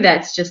in you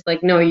that's just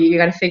like, no, you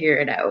got to figure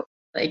it out.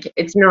 Like,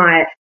 it's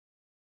not,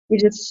 you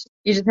just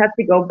have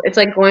to go. It's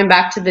like going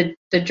back to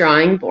the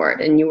drawing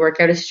board, and you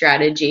work out a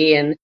strategy,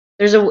 and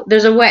there's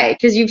a way,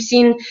 because you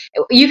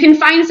can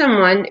find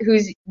someone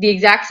who's the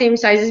exact same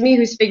size as me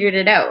who's figured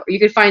it out, or you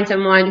could find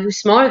someone who's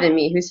smaller than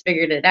me who's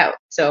figured it out.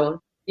 So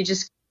you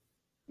just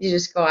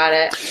go at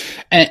it.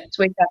 And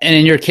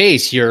in your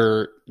case,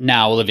 you're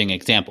now a living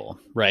example,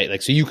 right?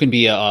 Like, so you can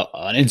be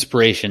an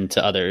inspiration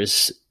to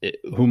others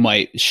who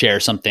might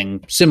share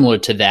something similar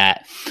to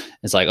that.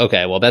 It's like,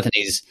 okay, well,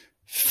 Bethany's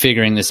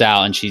figuring this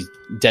out and she's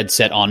dead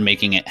set on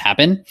making it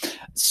happen.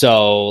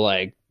 So,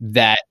 like,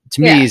 that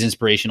to me is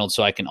inspirational.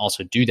 So I can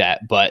also do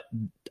that. But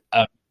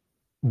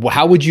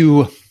how would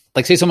you,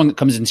 like, say someone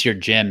comes into your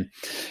gym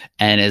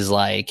and is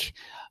like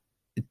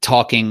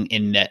talking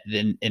in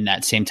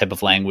that same type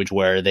of language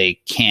where they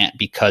can't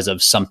because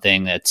of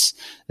something that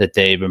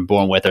they've been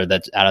born with or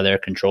that's out of their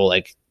control?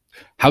 Like,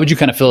 how would you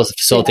kind of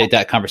facilitate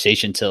that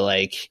conversation to,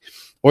 like,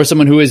 or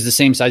someone who is the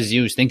same size as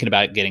you who's thinking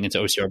about getting into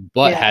OCR,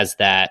 but has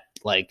that,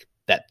 like,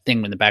 that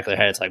thing in the back of their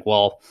head? It's like,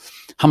 well,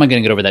 how am I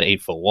going to get over that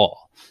 8-foot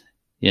wall?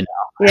 You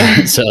know?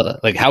 Yeah. So,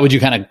 like, how would you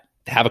kind of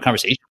have a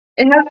conversation?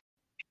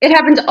 It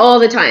happens all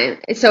the time.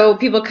 So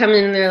people come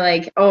in and they're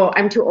like, oh,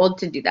 I'm too old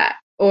to do that.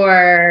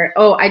 Or,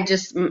 oh,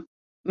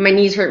 my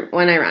knees hurt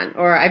when I run.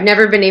 Or, I've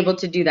never been able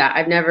to do that.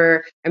 A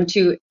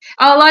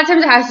lot of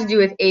times it has to do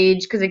with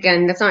age, because,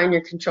 again, that's not in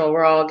your control.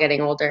 We're all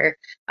getting older.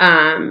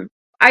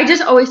 I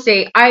just always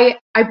say, I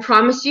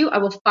promise you, I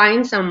will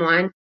find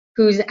someone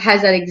who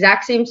has that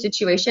exact same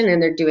situation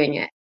and they're doing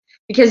it.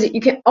 Because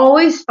you can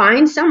always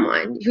find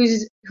someone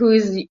who's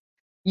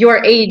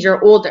your age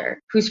or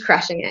older who's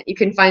crushing it. You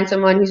can find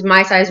someone who's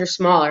my size or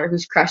smaller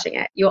who's crushing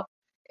it.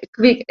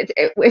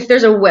 If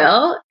there's a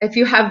will, if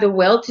you have the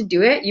will to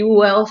do it, you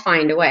will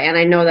find a way. And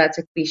I know that's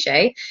a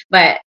cliche,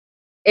 but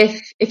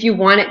if you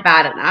want it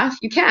bad enough,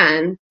 you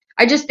can.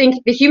 I just think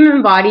the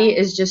human body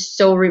is just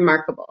so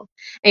remarkable,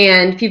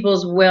 and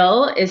people's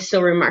will is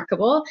so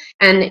remarkable,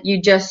 and you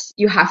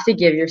have to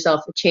give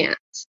yourself a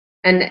chance.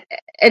 And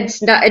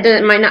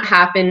it might not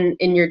happen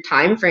in your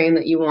time frame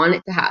that you want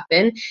it to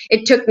happen.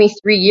 It took me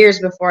 3 years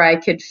before I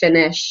could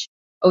finish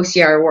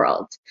OCR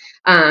World.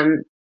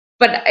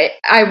 But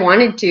I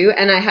wanted to,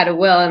 and I had a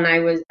will, and I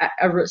was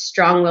a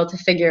strong will to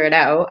figure it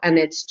out. And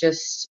it's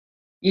just,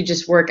 you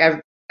just work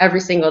every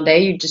single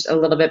day. You just a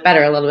little bit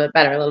better, a little bit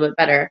better, a little bit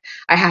better.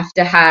 I have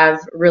to have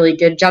really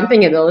good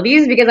jumping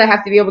abilities because I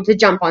have to be able to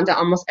jump onto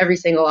almost every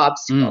single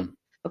obstacle.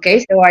 Okay,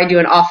 so I do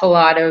an awful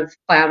lot of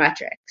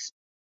plyometrics.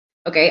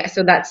 Okay,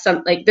 so that's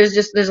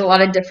there's a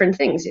lot of different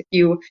things. If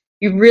you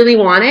really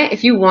want it,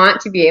 if you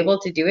want to be able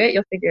to do it,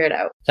 you'll figure it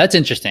out. That's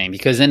interesting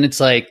because then it's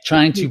like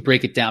trying to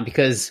break it down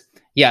because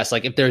yes,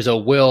 like if there's a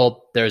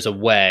will, there's a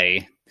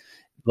way.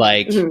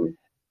 Like there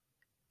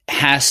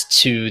has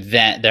to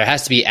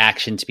be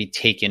action to be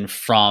taken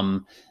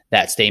from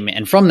that statement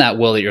and from that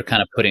will that you're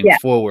kind of putting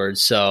forward.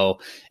 So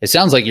it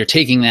sounds like you're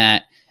taking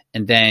that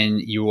and then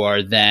you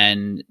are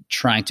then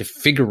trying to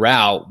figure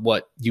out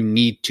what you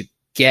need to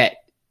get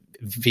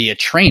via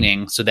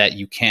training so that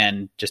you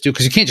can just do,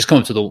 because you can't just come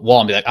up to the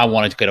wall and be like, I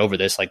wanted to get over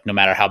this, like no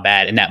matter how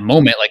bad in that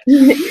moment, like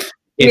if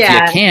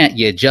you can't,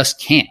 you just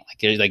can't,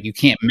 like you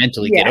can't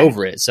mentally get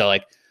over it. So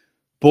like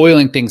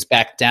boiling things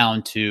back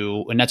down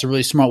to, and that's a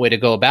really smart way to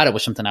go about it,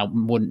 was something I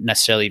wouldn't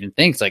necessarily even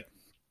think. It's like,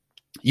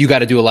 you got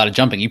to do a lot of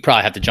jumping. You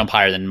probably have to jump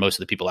higher than most of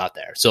the people out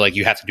there. So like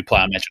you have to do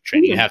plyometric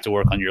training. You have to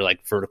work on your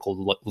like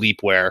vertical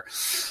leap where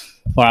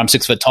I'm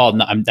 6 foot tall.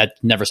 That's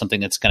never something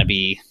that's going to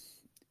be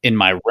in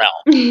my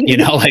realm,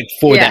 like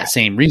for that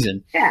same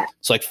reason. Yeah.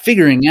 So like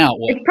figuring out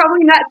it's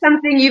probably not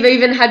something you've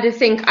even had to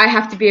think, I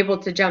have to be able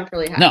to jump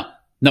really high.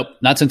 Nope.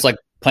 Not since like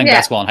playing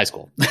basketball in high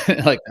school.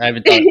 Like I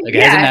haven't thought, like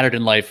it hasn't mattered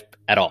in life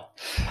at all.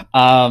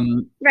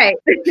 Right.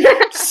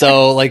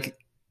 So like,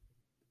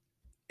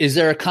 is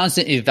there a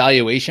constant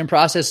evaluation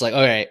process? Like,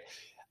 all right,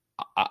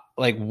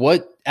 like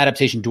what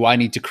adaptation do I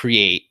need to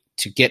create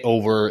to get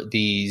over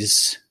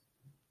these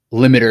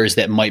limiters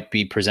that might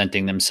be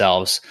presenting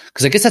themselves?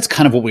 Because I guess that's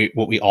kind of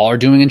what we all are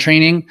doing in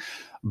training.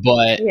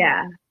 But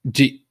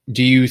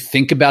do you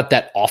think about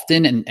that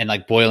often and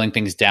like boiling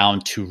things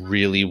down to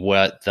really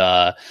what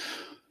the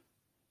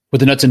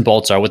nuts and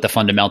bolts are, what the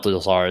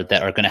fundamentals are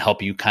that are going to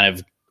help you kind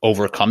of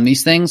overcome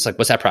these things? Like,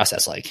 what's that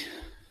process like?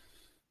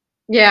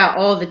 Yeah,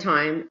 all the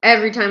time.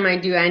 Every time I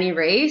do any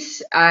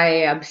race, I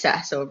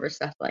obsess over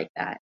stuff like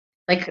that.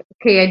 Like,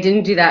 okay, I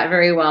didn't do that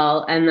very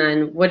well. And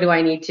then what do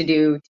I need to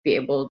do to be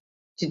able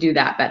to do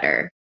that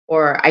better?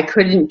 Or I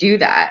couldn't do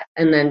that.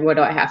 And then what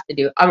do I have to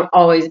do? I'm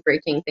always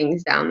breaking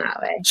things down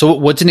that way. So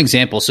what's an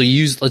example? So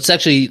let's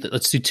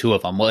do two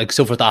of them. Well, like,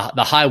 so for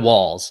the high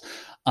walls,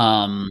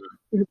 I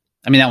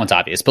mean, that one's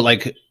obvious, but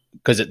like,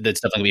 because it's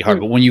definitely gonna be hard.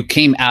 But when you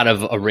came out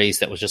of a race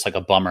that was just like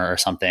a bummer or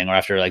something, or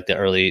after like the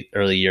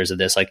early years of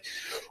this, like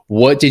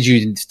what did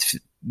you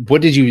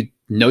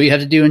know you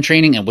had to do in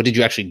training, and what did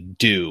you actually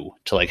do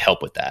to like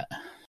help with that?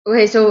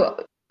 Okay,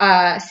 so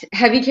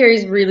heavy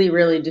carries really,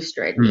 really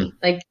destroyed me.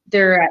 Like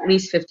they're at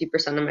least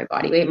 50% of my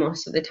body weight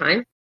most of the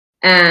time.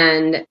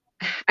 And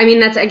I mean,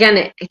 that's,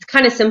 again, it's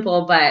kind of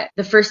simple, but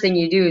the first thing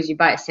you do is you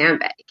buy a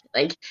sandbag.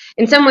 Like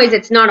in some ways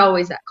it's not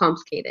always that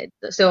complicated.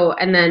 So,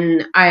 and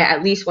then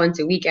at least once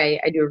a week,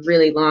 I do a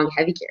really long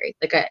heavy carry.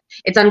 Like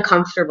it's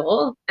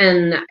uncomfortable,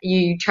 and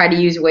you try to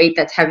use weight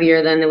that's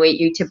heavier than the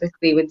weight you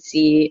typically would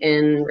see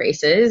in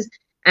races.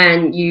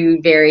 And you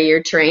vary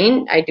your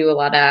terrain. I do a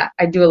lot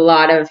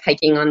of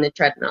hiking on the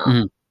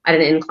treadmill at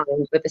an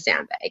incline with a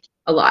sandbag,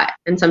 a lot.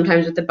 And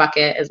sometimes with the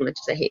bucket, as much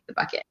as I hate the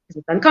bucket because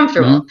it's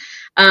uncomfortable.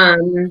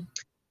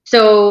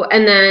 So,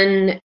 and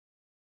then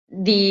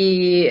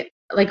the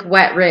like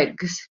wet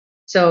rigs.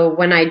 So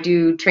when I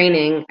do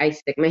training, I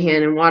stick my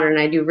hand in water and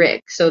I do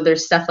rigs. So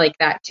there's stuff like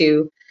that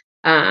too.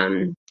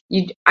 I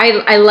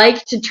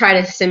like to try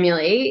to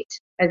simulate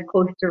as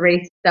close to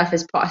race stuff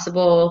as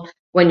possible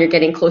when you're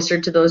getting closer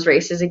to those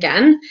races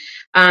again.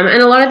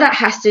 And a lot of that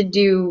has to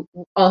do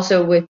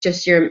also with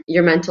just your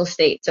mental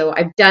state. So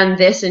I've done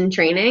this in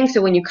training.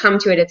 So when you come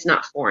to it, it's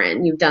not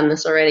foreign. You've done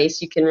this already. So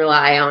you can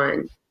rely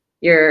on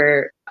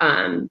your,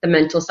 the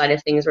mental side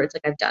of things where it's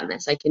like, I've done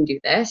this, I can do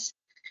this.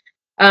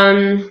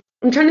 I'm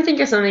trying to think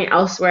of something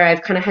else where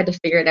I've kind of had to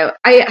figure it out.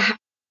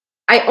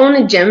 I own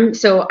a gym,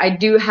 so I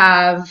do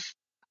have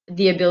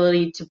the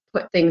ability to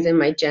put things in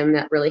my gym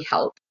that really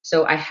help.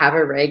 So I have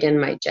a rig in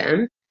my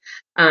gym.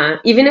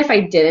 Even if I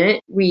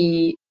didn't,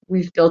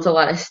 we've built a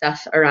lot of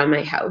stuff around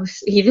my house,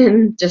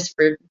 even just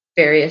for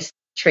various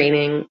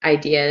training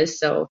ideas.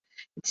 So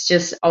it's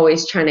just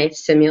always trying to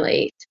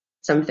simulate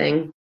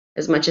something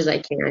as much as I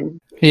can.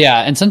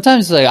 Yeah. And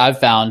sometimes like I've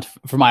found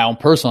for my own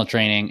personal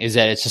training is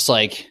that it's just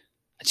like,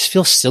 I just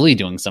feel silly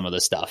doing some of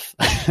this stuff.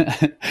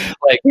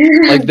 like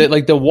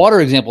the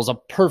water example is a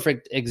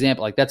perfect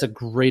example. Like that's a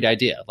great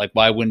idea. Like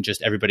why wouldn't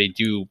just everybody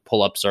do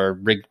pull-ups or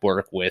rig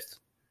work with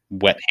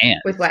wet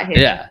hands? With wet hands.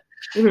 Yeah.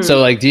 So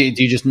like, do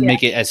you just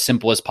make it as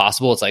simple as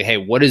possible? It's like, hey,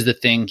 what is the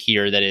thing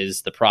here that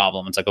is the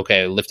problem? It's like,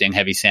 okay, lifting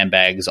heavy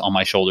sandbags on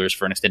my shoulders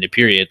for an extended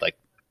period. Like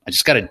I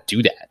just got to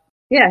do that.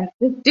 Yeah,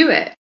 just do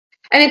it.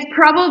 And it's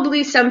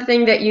probably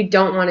something that you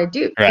don't want to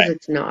do because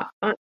it's not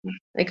fun.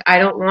 Like I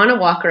don't want to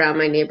walk around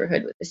my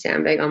neighborhood with a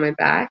sandbag on my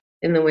back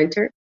in the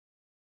winter,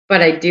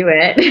 but I do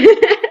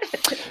it.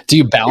 Do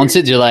you balance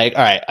it? You're like,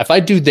 all right, if I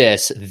do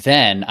this,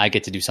 then I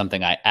get to do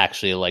something I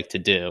actually like to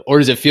do. Or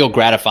does it feel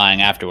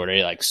gratifying afterward? Or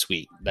you're like,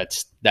 sweet,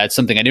 that's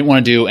something I didn't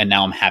want to do. And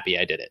now I'm happy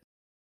I did it.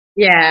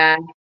 Yeah.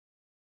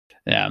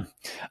 Yeah.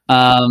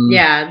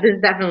 Yeah,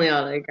 there's definitely a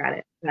lot of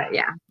credit, but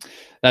yeah.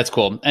 That's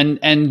cool.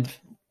 And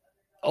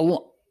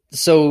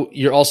so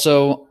you're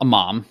also a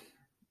mom,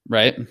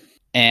 right?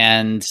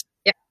 And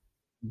Yeah.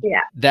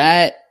 Yeah.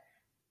 that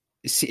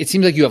it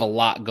seems like you have a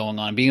lot going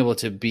on. Being able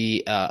to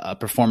be a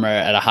performer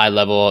at a high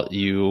level,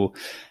 you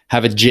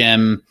have a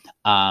gym,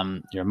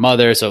 you're a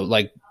mother, so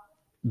like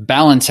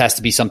balance has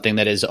to be something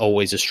that is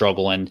always a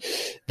struggle, and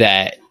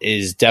that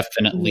is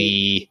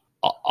definitely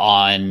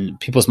on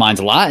people's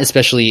minds a lot,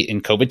 especially in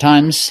COVID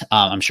times.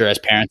 I'm sure as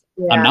parents,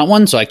 I'm Yeah. not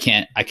one, so I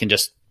can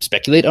just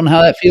speculate on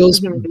how that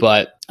feels. Mhm.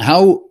 But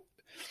how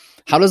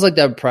does like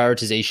that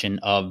prioritization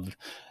of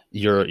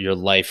your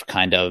life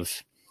kind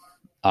of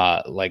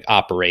like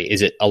operate?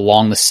 Is it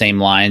along the same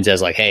lines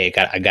as like, hey,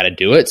 I got to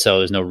do it, so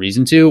there's no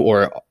reason to,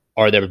 or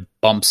are there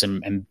bumps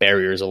and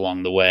barriers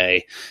along the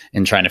way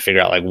in trying to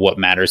figure out like what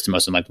matters to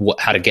most and like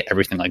how to get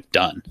everything like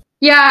done?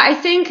 Yeah, I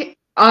think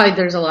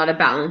there's a lot of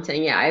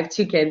balancing. Yeah, I have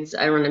two kids.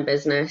 I run a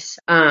business.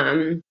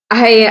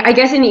 I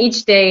guess in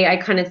each day I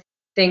kind of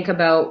think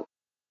about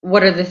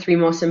what are the three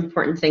most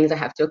important things I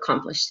have to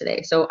accomplish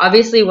today. So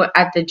obviously,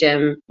 at the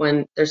gym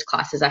when there's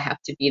classes, I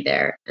have to be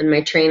there, and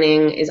my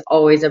training is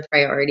always a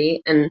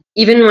priority. And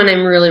even when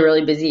I'm really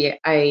really busy,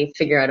 I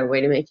figure out a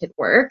way to make it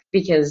work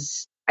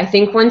because I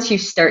think once you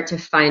start to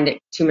find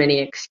too many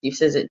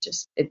excuses,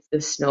 it's the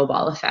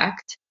snowball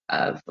effect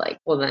of like,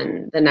 well,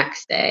 then the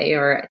next day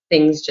or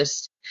things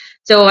just,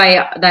 so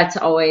that's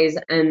always,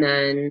 and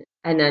then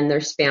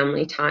there's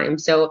family time.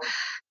 So,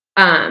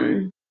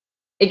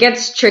 it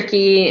gets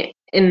tricky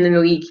in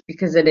the week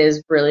because it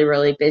is really,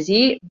 really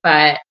busy,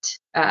 but,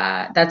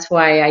 that's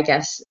why I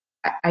guess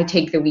I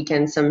take the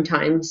weekend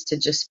sometimes to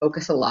just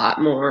focus a lot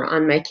more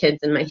on my kids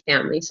and my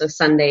family. So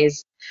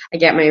Sundays, I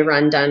get my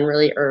run done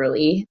really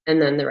early,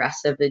 and then the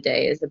rest of the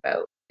day is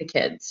about the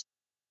kids.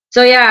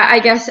 So yeah, I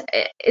guess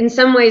in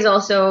some ways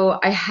also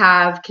I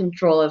have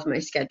control of my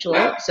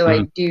schedule. So I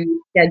Mhm.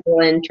 do schedule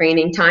in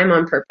training time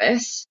on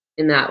purpose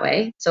in that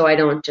way. So I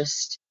don't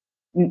just,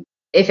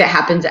 if it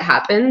happens, it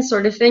happens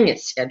sort of thing.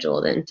 It's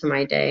scheduled into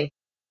my day.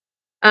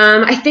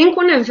 I think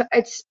one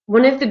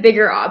of the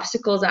bigger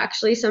obstacles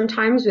actually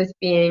sometimes with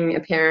being a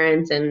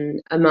parent and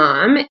a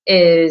mom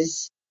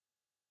is,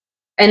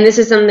 and this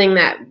is something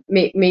that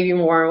maybe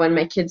more when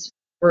my kids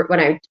were, when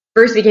I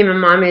first became a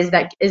mom, is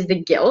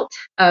the guilt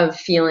of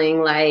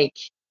feeling like,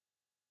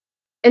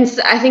 and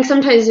so I think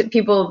sometimes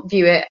people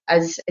view it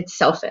as it's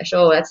selfish.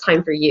 Oh, that's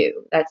time for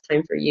you. That's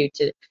time for you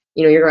to,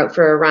 you're out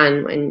for a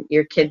run when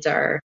your kids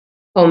are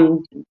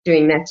home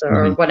doing this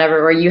or Mhm.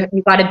 whatever, or you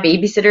got a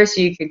babysitter so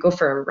you could go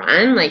for a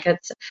run. Like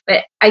that's,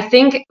 but I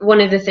think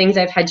one of the things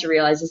I've had to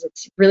realize is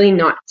it's really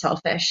not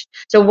selfish.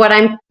 So what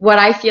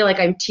I feel like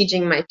I'm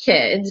teaching my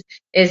kids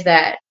is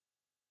that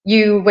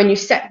when you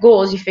set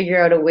goals, you figure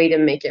out a way to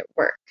make it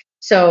work.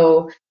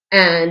 So,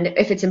 and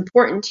if it's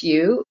important to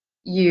you,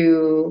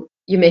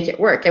 you make it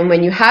work. And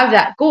when you have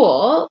that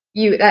goal,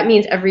 that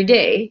means every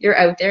day you're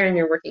out there and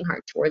you're working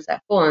hard towards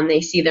that goal. And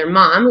they see their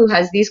mom who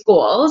has these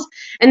goals,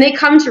 and they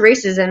come to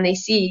races and they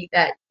see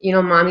that,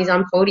 mommy's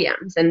on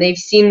podiums, and they've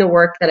seen the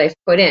work that I've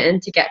put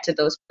in to get to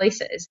those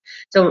places.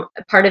 So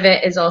part of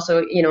it is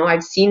also,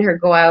 I've seen her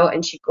go out,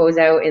 and she goes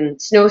out in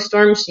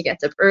snowstorms, she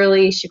gets up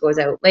early, she goes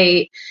out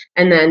late,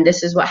 and then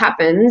this is what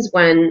happens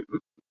when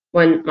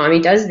mommy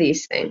does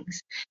these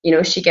things.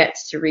 She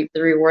gets to reap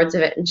the rewards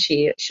of it, and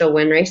she'll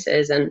win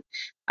races. And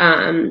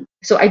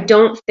so I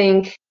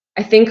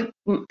think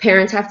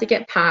parents have to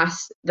get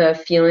past the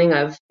feeling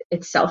of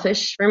it's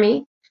selfish for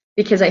me,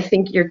 because I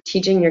think you're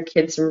teaching your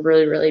kids some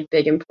really, really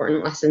big,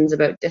 important lessons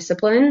about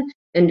discipline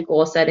and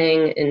goal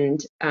setting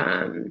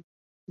and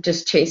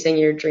just chasing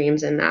your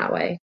dreams in that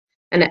way.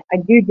 And I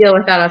do deal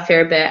with that a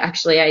fair bit.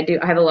 Actually, I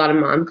have a lot of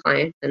mom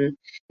clients, and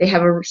they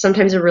have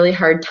sometimes a really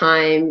hard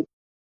time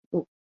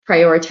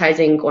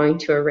prioritizing going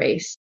to a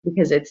race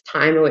because it's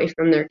time away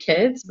from their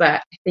kids. But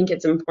I think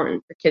it's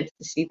important for kids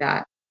to see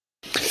that.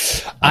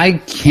 I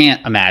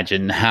can't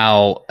imagine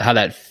how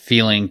that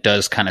feeling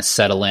does kind of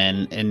settle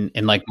in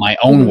like my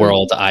own Mm-hmm.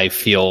 world. I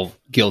feel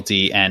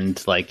guilty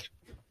and like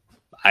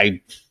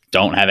I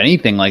don't have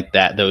anything like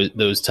that,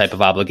 those type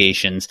of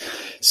obligations.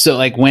 So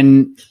like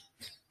when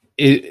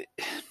it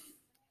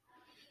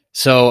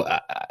so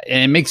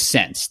and it makes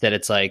sense that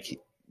it's like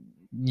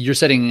you're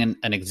setting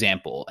an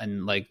example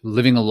and like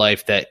living a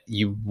life that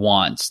you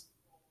want,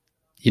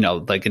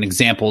 like an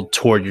example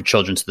toward your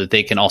children so that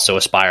they can also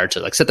aspire to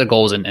like set their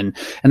goals and then,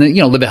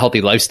 live a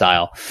healthy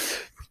lifestyle.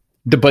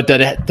 But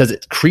does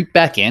it creep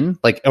back in?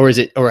 Like, or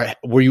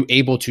were you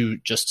able to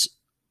just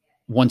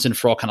once and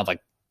for all kind of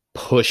like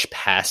push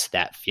past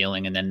that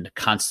feeling and then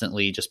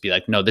constantly just be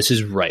like, no, this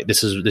is right.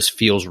 This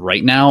feels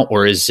right now.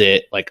 Or is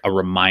it like a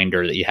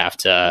reminder that you have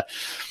to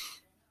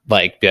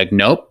like be like,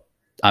 nope,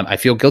 I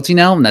feel guilty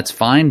now and that's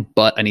fine,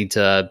 but I need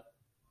to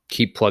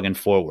keep plugging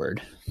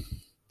forward.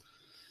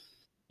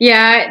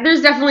 Yeah,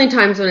 there's definitely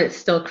times when it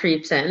still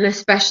creeps in,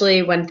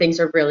 especially when things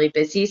are really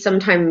busy.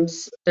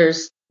 Sometimes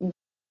there's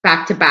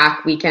back to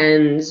back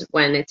weekends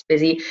when it's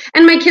busy.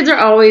 And my kids are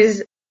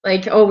always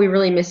like, "Oh, we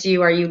really miss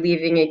you. Are you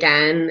leaving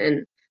again?"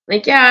 And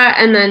like, yeah.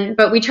 And then,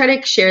 but we try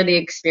to share the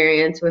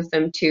experience with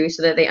them too,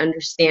 so that they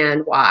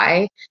understand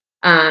why.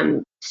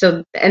 And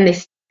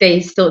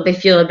they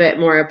feel a bit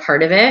more a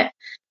part of it.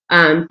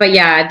 But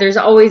yeah, there's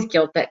always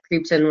guilt that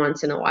creeps in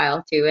once in a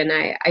while too. And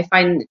I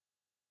find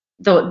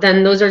though,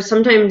 then those are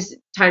sometimes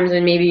times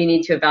when maybe you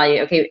need to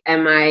evaluate, okay,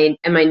 am I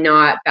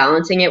not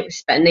balancing it with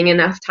spending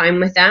enough time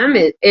with them?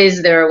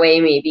 Is there a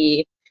way,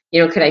 maybe,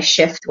 could I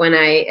shift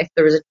if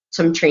there was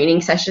some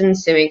training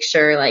sessions, to make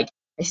sure like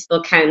I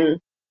still can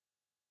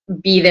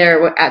be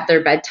there at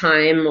their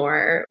bedtime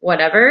or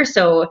whatever.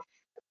 So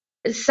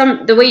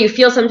the way you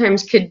feel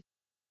sometimes could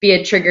be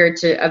a trigger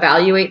to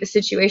evaluate the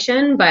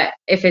situation. But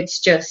if it's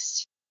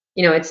just,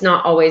 it's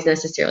not always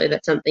necessarily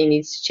that something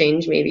needs to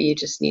change. Maybe you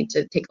just need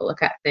to take a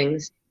look at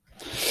things.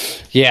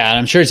 Yeah, and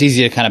I'm sure it's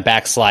easy to kind of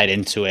backslide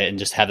into it and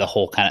just have the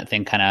whole kind of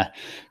thing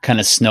kind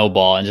of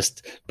snowball,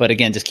 and but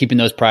again, just keeping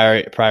those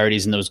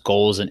priorities and those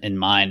goals in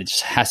mind. It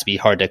just has to be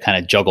hard to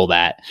kind of juggle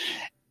that.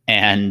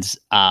 And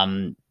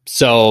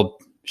so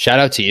shout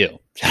out to you.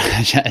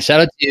 Shout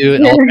out to you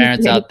and all the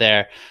parents out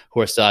there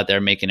who are still out there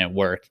making it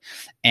work.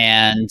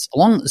 And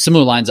along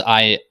similar lines,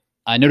 I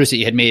noticed that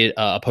you had made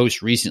a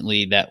post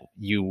recently that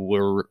you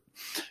were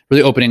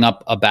really opening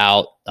up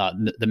about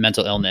the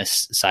mental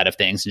illness side of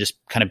things, and just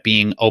kind of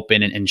being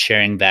open and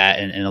sharing that,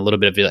 and a little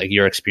bit of like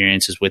your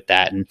experiences with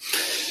that.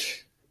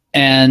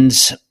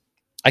 And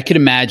I could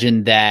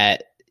imagine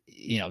that,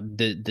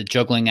 the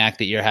juggling act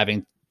that you're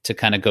having to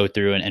kind of go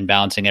through and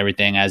balancing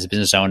everything as a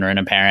business owner and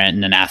a parent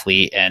and an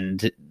athlete,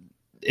 and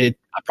it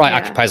probably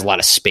occupies a lot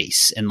of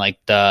space, and like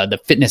the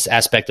fitness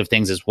aspect of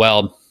things as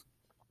well.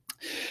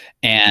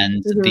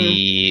 And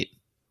the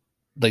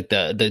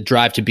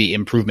drive to be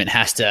improvement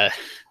has to,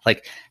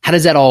 like, how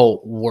does that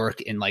all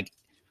work? And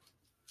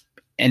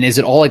is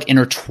it all like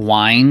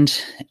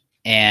intertwined?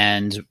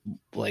 And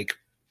like,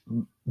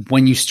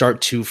 when you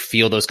start to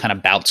feel those kind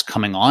of bouts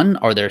coming on,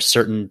 are there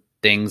certain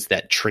things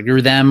that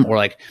trigger them, or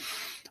like,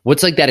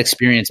 what's like that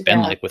experience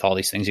been like with all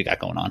these things you got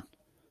going on?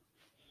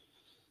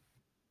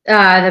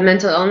 The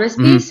mental illness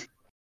piece.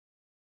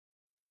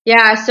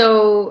 Yeah.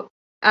 So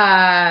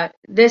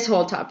this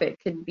whole topic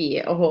could be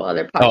a whole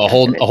other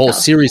podcast. A whole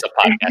series of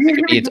podcasts. It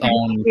could be its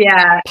own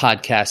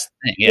podcast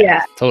thing.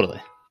 Yeah, totally.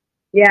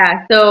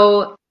 Yeah.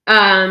 So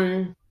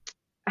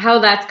how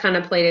that's kind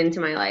of played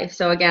into my life.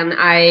 So again,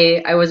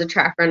 I was a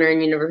track runner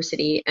in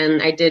university,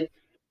 and I did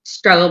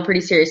struggle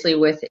pretty seriously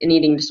with an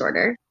eating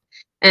disorder.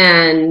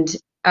 And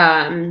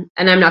I'm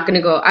not going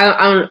to go,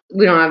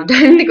 we don't have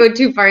time to go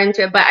too far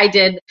into it, but I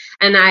did.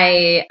 And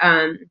it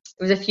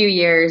was a few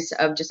years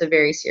of just a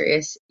very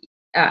serious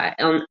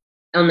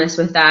illness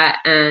with that,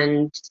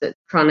 and the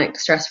chronic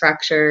stress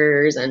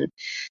fractures. And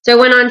so it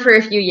went on for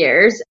a few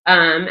years.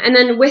 And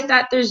then with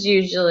that, there's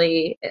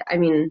usually,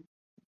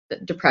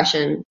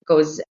 depression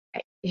goes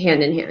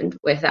hand in hand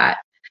with that.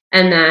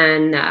 And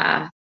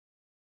then,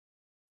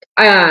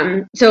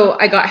 so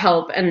I got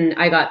help and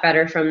I got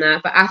better from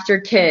that. But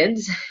after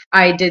kids,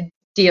 I did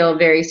deal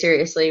very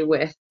seriously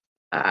with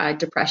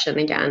depression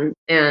again,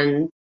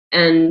 and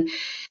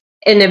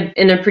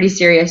in a pretty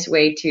serious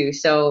way too.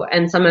 So,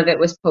 and some of it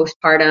was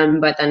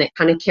postpartum, but then it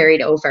kind of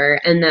carried over,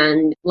 and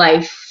then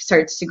life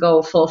starts to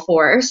go full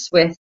force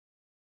with,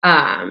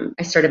 I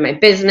started my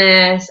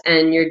business,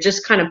 and you're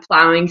just kind of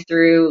plowing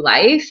through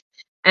life,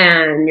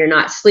 and you're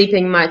not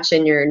sleeping much,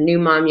 and you're a new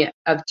mom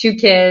of 2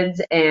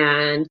 kids,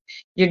 and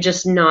you're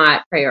just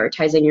not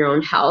prioritizing your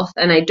own health.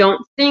 And I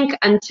don't think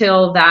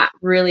until that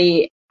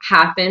really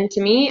happened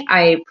to me,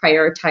 I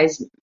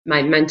prioritized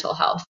my mental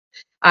health.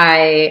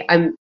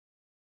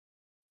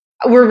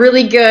 We're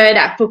really good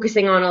at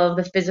focusing on all of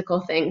the physical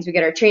things. We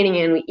get our training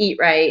in, we eat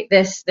right,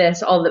 this,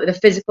 all the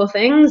physical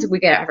things, we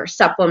get our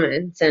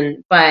supplements,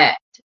 but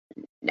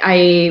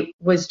I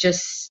was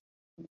just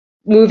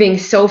moving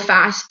so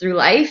fast through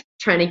life,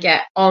 trying to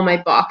get all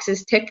my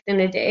boxes ticked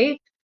in a day,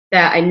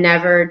 that I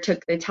never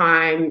took the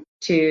time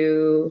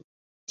to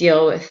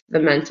deal with the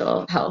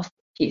mental health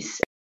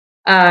piece.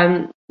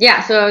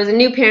 So I was a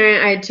new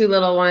parent. I had 2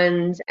 little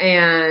ones,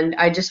 and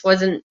I just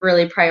wasn't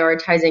really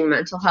prioritizing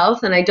mental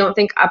health. And I don't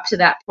think up to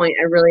that point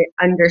I really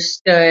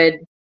understood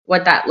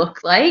what that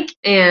looked like.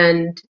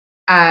 And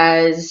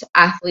as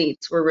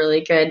athletes, we're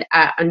really good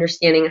at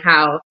understanding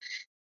how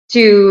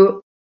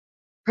to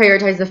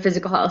prioritize the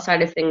physical health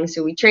side of things.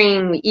 So we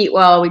train, we eat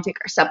well, we take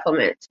our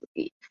supplements.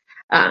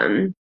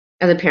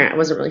 As a parent, I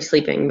wasn't really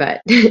sleeping,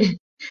 but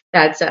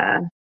that's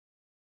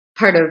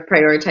part of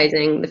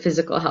prioritizing the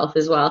physical health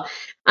as well.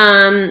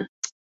 And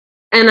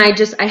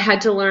I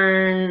had to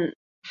learn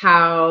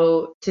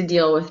how to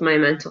deal with my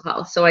mental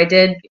health. So I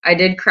did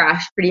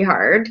crash pretty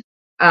hard.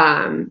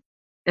 And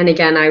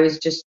again, I was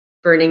just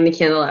burning the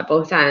candle at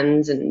both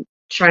ends and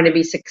trying to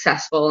be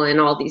successful in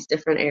all these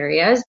different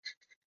areas.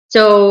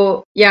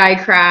 So yeah, I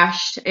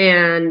crashed,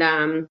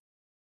 and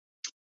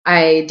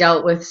I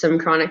dealt with some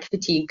chronic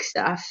fatigue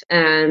stuff,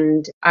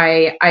 and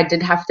I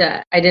did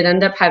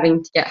end up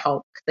having to get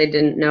help, because I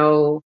didn't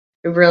know,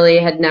 I really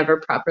had never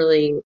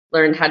properly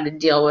learned how to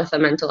deal with a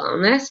mental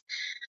illness.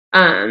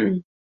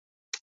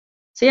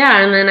 So So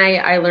yeah, and then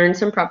I learned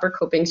some proper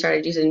coping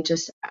strategies, and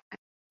just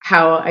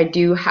how I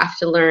do have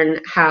to learn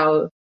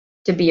how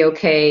to be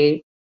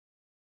okay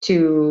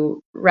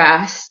to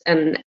rest.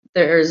 And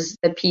there's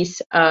the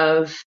piece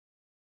of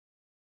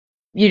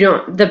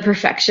the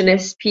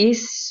perfectionist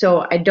piece.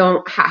 So I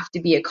don't have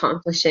to be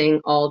accomplishing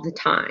all the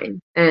time,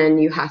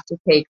 and you have to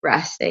take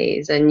rest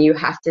days, and you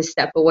have to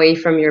step away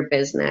from your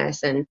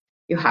business, and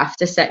you have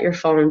to set your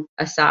phone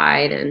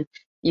aside, and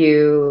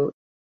your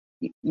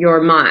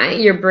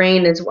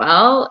brain as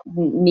well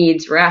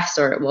needs rest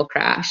or it will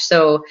crash.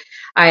 So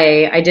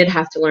I did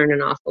have to learn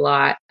an awful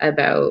lot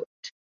about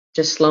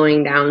just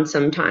slowing down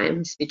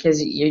sometimes,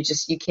 because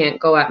you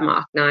can't go at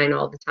Mach 9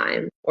 all the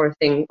time,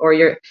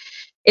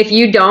 if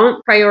you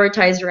don't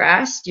prioritize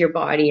rest, your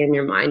body and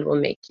your mind will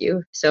make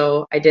you.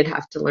 So I did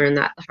have to learn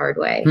that the hard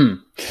way.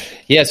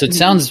 Yeah. So it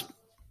sounds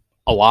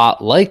a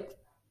lot like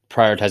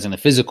prioritizing the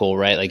physical,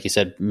 right? Like you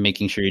said,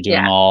 making sure you're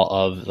doing all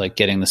of like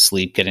getting the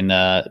sleep, getting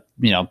the,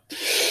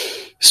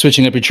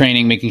 switching up your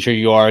training, making sure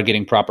you are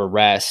getting proper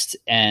rest.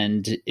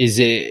 And is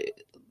it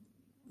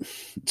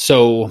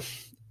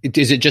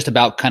just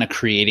about kind of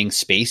creating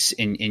space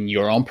in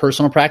your own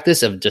personal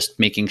practice of just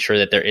making sure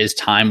that there is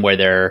time where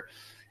there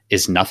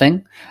is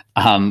nothing,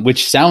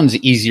 which sounds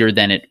easier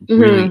than it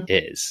really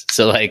is.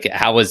 So like,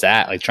 how was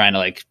that? Like trying to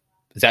like,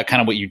 is that kind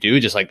of what you do?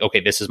 Just like,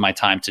 okay, this is my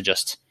time to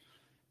just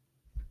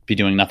be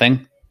doing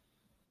nothing?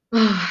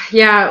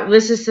 Yeah,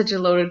 this is such a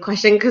loaded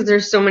question because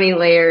there's so many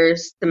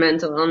layers to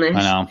mental illness.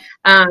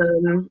 I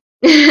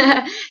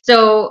know.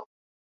 So,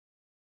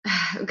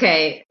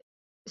 okay.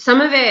 Some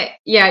of it,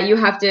 you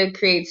have to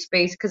create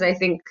space, because I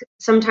think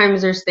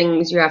sometimes there's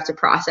things you have to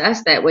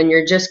process that when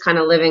you're just kind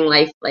of living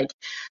life, like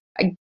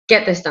I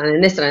get this done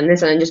and this done and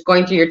this done, and just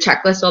going through your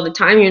checklist all the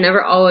time, you're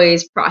never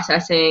always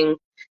processing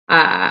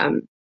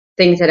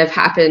things that have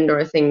happened,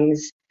 or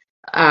things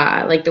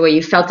like the way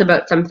you felt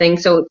about something.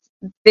 So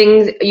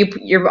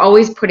you're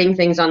always putting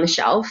things on the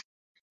shelf,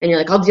 and you're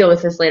like, I'll deal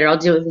with this later.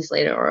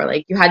 Or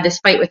like, you had this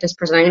fight with this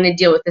person, I'm going to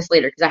deal with this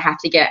later because I have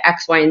to get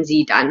X, Y, and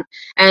Z done.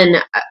 And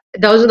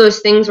those are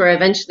those things where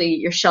eventually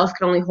your shelf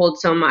can only hold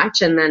so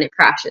much, and then it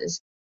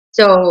crashes.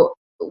 So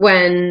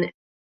that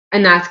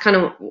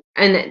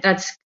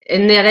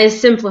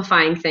is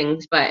simplifying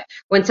things. But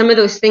when some of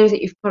those things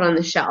that you've put on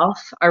the shelf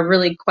are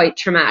really quite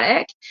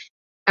traumatic,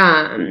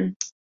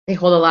 they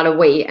hold a lot of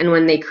weight. And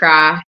when they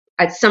crash,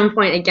 at some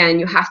point, again,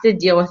 you have to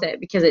deal with it,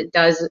 because it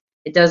does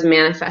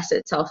manifest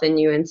itself in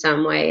you in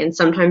some way. And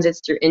sometimes it's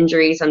through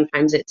injury,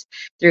 sometimes it's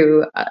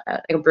through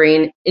a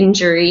brain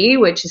injury,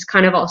 which is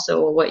kind of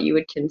also what you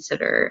would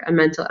consider a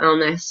mental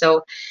illness.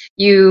 So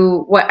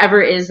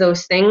whatever is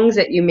those things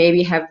that you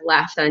maybe have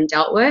left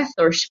undealt with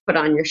or put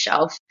on your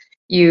shelf,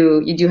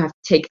 you do have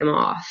to take them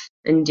off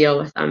and deal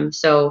with them.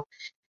 So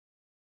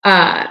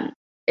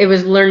it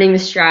was learning the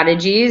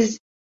strategies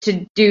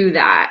to do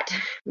that,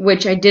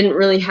 which I didn't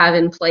really have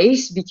in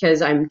place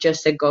because I'm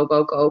just a go,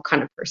 go, go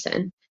kind of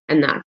person.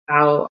 And that's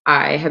how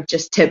I have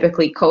just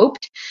typically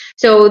coped.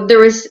 So there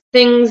was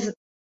things,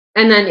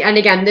 and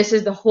again, this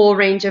is the whole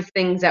range of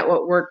things that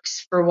what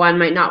works for one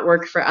might not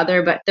work for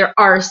other, but there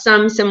are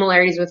some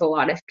similarities with a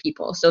lot of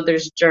people. So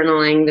there's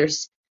journaling,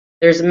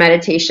 there's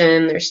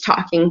meditation, there's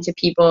talking to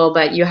people,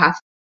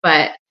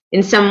 but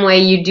in some way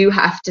you do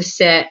have to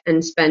sit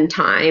and spend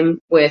time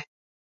with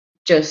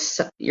just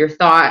your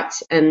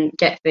thoughts and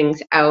get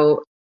things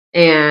out,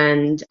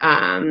 and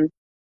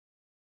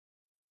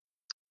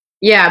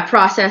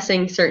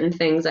processing certain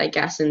things, I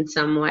guess, in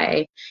some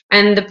way.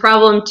 And the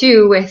problem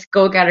too with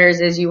go-getters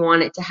is you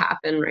want it to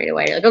happen right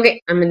away. You're like,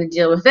 okay, I'm going to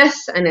deal with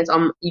this, and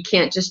you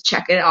can't just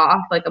check it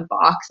off like a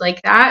box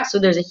like that. So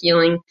there's a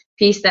healing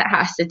piece that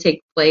has to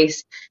take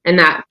place, and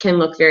that can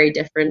look very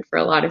different for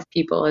a lot of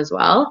people as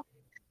well.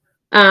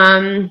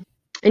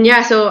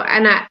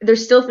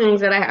 There's still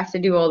things that I have to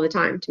do all the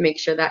time to make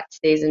sure that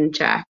stays in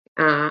check.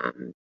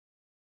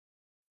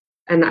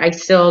 And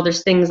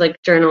there's things like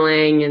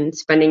journaling and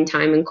spending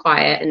time in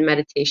quiet and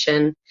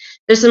meditation.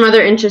 There's some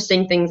other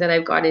interesting things that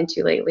I've got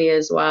into lately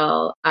as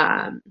well,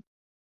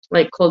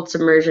 like cold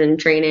submersion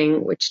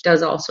training, which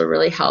does also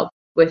really help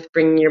with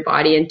bringing your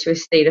body into a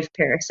state of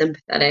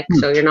parasympathetic.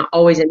 So you're not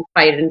always in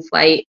fight and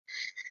flight.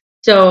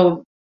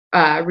 So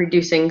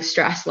reducing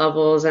stress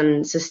levels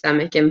and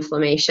systemic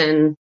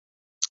inflammation.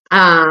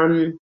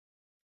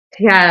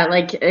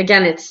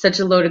 Again, it's such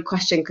a loaded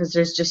question because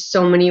there's just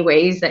so many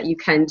ways that you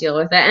can deal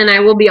with it. And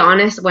I will be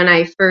honest, when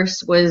I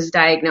first was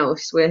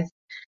diagnosed with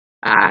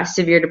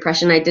severe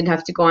depression, I did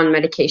have to go on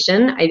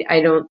medication.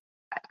 I know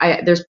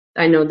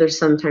there's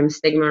sometimes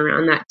stigma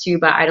around that too,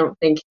 but I don't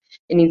think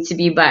it needs to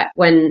be. But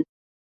when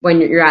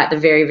you're at the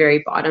very,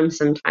 very bottom,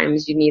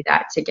 sometimes you need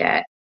that to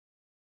get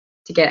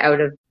out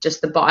of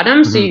just the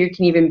bottom. So you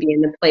can even be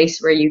in a place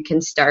where you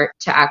can start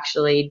to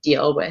actually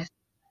deal with,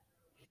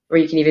 or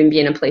you can even be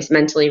in a place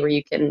mentally where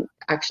you can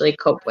actually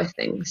cope with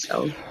things.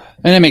 So,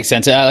 and it makes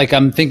sense.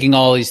 I'm thinking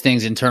all these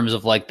things in terms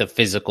of like the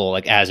physical,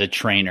 like as a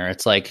trainer,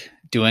 it's like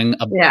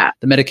the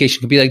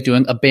medication could be like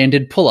doing a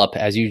banded pull-up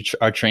as you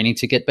are training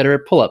to get better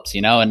at pull-ups,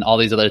 you know, and all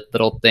these other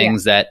little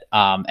things that,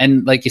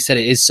 and like you said,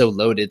 it is so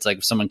loaded. It's like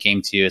if someone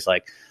came to you, it's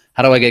like,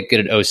 how do I get good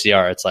at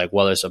OCR? It's like,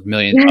 well, there's a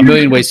million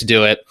ways to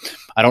do it.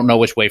 I don't know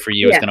which way for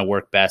you is going to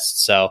work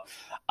best. So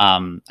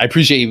I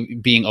appreciate you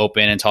being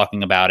open and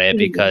talking about it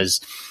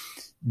because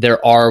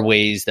there are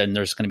ways that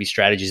there's going to be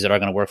strategies that are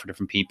going to work for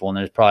different people. And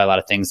there's probably a lot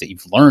of things that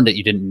you've learned that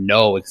you didn't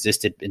know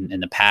existed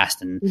in the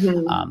past.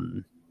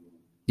 And,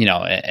 you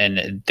know,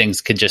 and things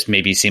could just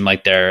maybe seem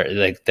like they're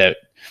like that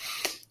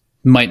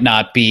might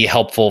not be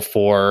helpful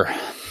for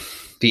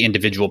the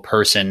individual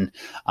person.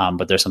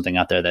 But there's something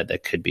out there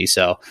that could be.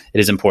 So it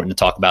is important to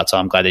talk about. So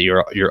I'm glad that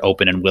you're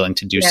open and willing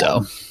to do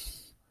so.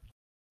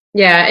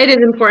 Yeah, it is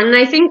important.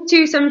 I think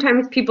too,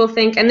 sometimes people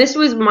think, and this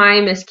was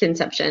my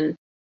misconception,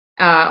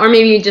 or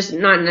maybe just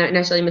not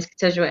necessarily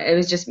misconception, it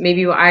was just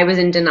maybe I was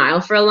in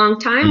denial for a long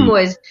time,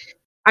 was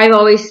I've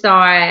always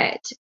thought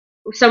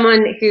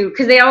someone who,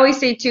 because they always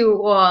say too,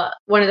 well,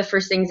 one of the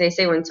first things they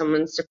say when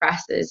someone's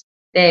depressed is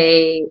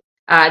they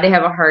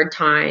have a hard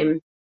time,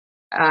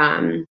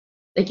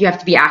 like you have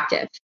to be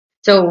active.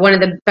 So one of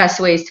the best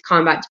ways to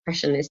combat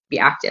depression is to be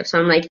active. So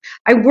I'm like,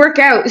 I work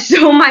out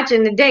so much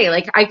in the day.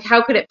 Like,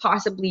 how could it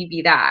possibly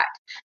be that?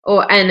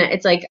 Oh, and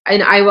it's like,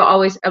 and I will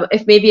always,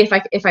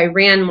 if I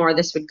ran more,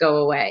 this would go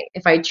away.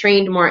 If I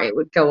trained more, it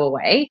would go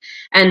away.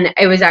 And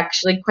it was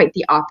actually quite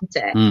the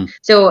opposite.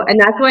 So, and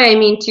that's why I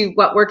mean,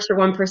 what works for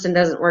one person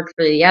doesn't work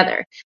for the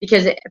other.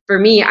 Because for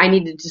me, I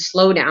needed to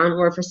slow down.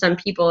 Or for some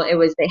people, it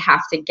was they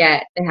have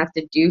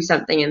to do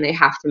something and they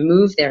have to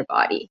move their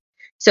body.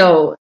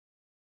 So,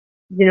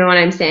 you know what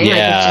I'm saying?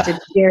 Yeah. Like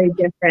it's very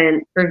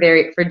different for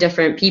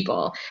different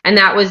people. And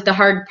that was the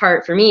hard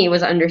part for me,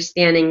 was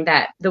understanding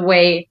that the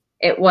way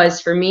it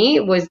was for me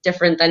was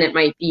different than it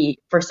might be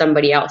for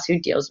somebody else who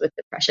deals with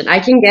depression. I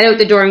can get out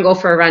the door and go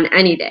for a run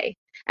any day.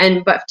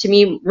 But to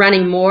me,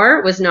 running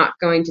more was not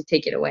going to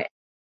take it away.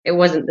 It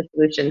wasn't the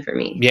solution for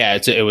me. Yeah.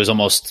 It was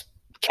almost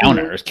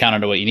counter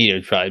to what you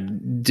needed, probably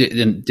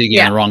digging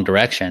in the wrong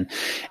direction.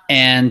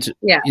 And,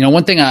 you know,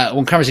 one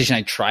conversation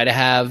I try to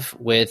have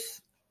with,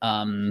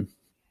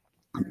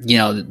 you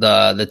know,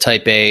 the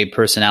type A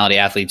personality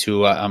athletes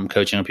who I'm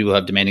coaching, or people who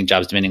have demanding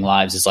jobs, demanding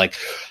lives, is like,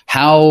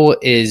 how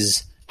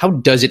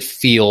does it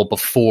feel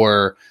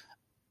before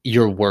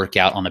your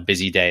workout on a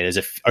busy day?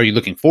 Are you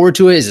looking forward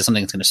to it? Is it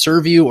something that's going to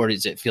serve you, or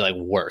does it feel like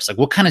worse? Like,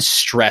 what kind of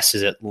stress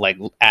is it like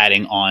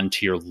adding on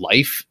to your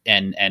life,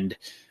 and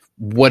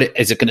what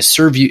is it going to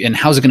serve you, and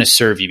how's it going to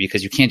serve you?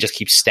 Because you can't just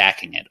keep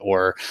stacking it.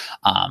 Or,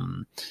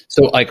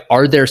 so like,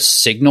 are there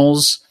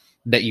signals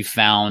that you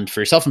found for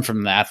yourself and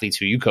from the athletes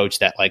who you coach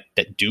that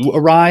do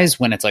arise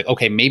when it's like,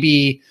 okay,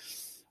 maybe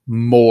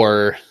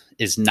more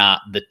is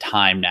not the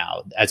time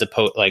now, as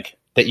opposed like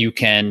that you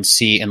can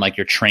see in like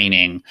your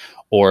training,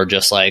 or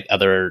just like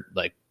other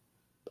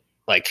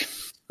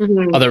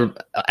other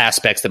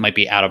aspects that might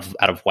be out of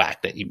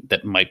whack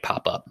that might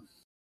pop up?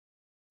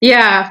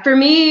 Yeah, for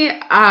me,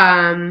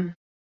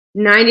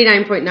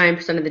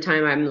 99.9% of the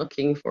time I'm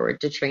looking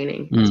forward to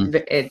training.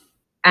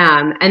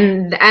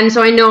 And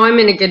so I know I'm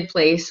in a good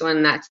place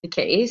when that's the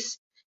case.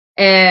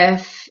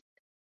 And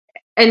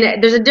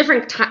there's a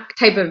different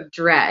type of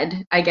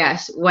dread, I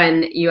guess,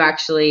 when you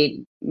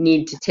actually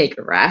need to take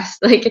a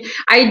rest. Like,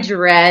 I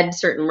dread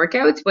certain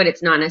workouts, but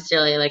it's not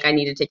necessarily like I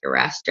need to take a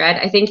rest dread.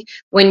 I think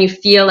when you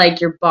feel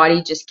like your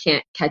body just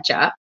can't catch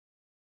up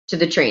to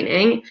the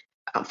training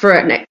for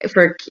a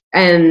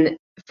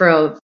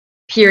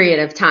period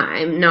of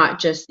time, not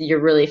just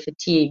you're really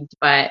fatigued,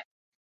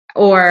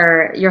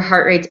 or your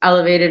heart rate's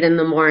elevated in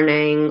the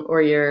morning,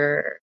 or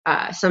you're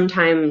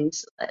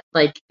sometimes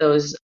like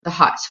the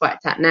hot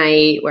sweats at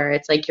night, where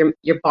it's like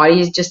your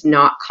body is just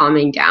not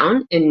calming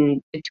down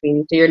in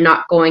between. So you're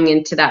not going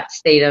into that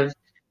state of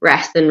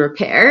rest and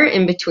repair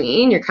in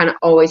between. You're kind of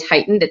always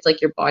heightened. It's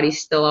like your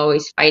body's still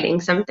always fighting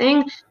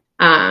something.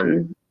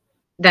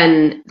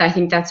 Then I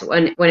think that's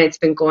when it's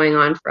been going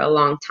on for a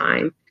long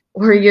time.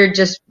 Or you're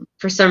just,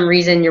 for some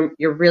reason,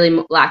 you're really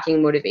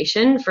lacking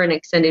motivation for an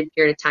extended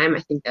period of time.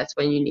 I think that's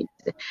when you need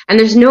to. And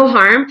there's no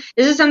harm.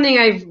 This is something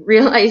I've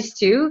realized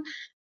too.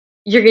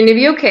 You're going to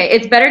be okay.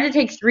 It's better to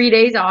take 3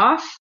 days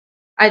off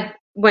and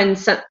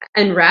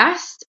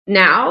rest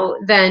now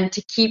than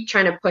to keep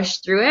trying to push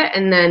through it,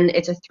 and then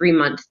it's a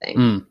 3-month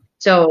thing.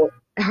 So,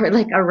 or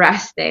like a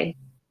rest day.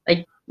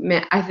 Like,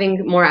 I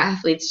think more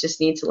athletes just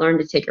need to learn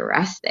to take a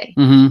rest day.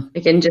 They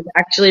can just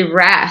actually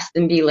rest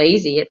and be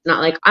lazy. It's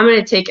not like I'm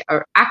going to take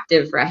an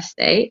active rest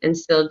day and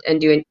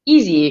do an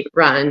easy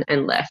run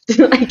and lift.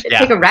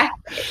 Take a rest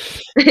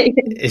day.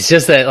 It's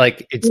just that,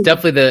 like, it's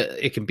definitely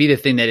it can be the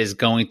thing that is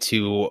going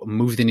to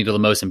move the needle the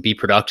most and be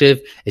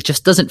productive. It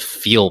just doesn't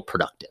feel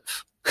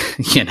productive.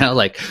 You know,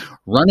 like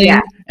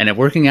running and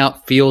working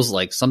out feels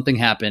like something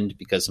happened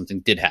because something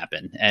did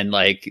happen. And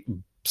like,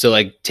 so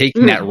like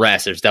taking that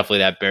rest, there's definitely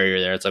that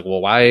barrier there. It's like,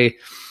 well, why?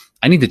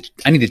 I need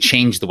to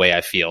change the way I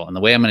feel. And the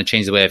way I'm going to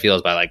change the way I feel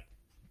is by like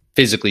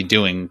physically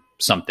doing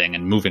something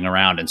and moving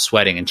around and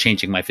sweating and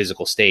changing my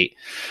physical state.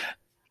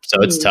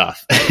 So it's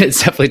tough. It's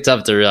definitely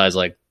tough to realize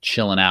like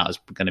chilling out is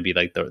going to be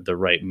like the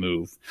right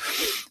move.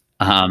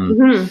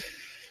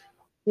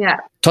 Yeah.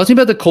 Talk to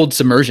me about the cold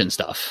submersion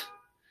stuff.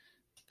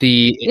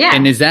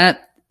 And is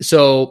that,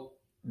 so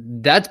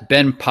that's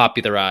been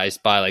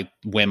popularized by like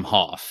Wim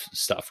Hof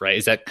stuff, right?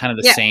 Is that kind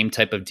of the same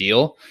type of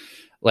deal?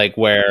 Like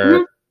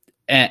where,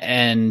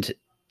 and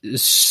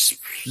just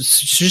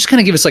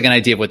kind of give us like an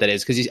idea of what that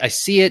is. Cause I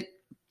see it,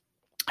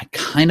 I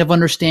kind of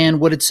understand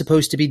what it's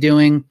supposed to be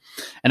doing.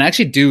 And I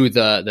actually do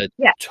the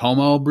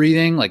Tomo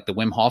breathing, like the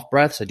Wim Hof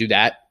breaths. I do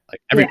that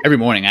like every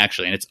morning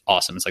actually. And it's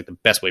awesome. It's like the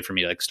best way for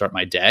me to like start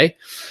my day.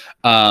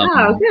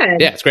 Oh,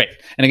 good. Yeah, it's great.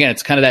 And again,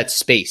 it's kind of that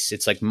space.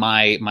 It's like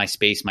my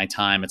space, my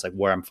time. It's like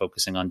where I'm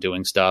focusing on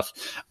doing stuff.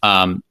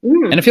 And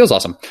it feels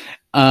awesome.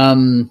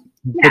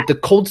 But the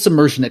cold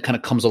submersion that kind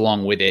of comes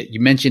along with it, you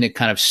mentioned it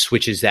kind of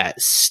switches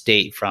that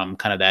state from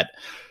kind of that,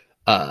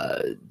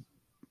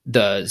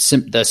 the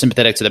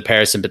sympathetic to the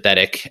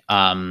parasympathetic.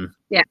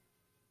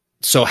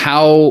 So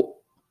how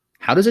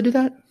does it do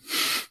that?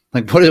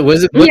 Like what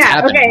is it? What's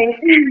happening?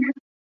 Okay.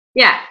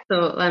 Yeah.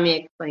 So let me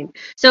explain.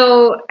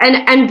 So,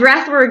 and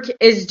breath work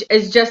is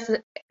just,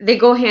 they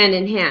go hand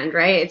in hand,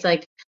 right? It's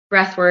like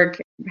breath work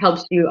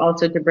helps you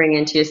also to bring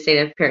into a state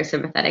of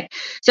parasympathetic.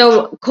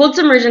 So cold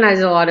submersion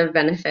has a lot of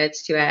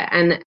benefits to it.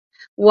 And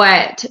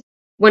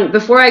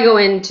before I go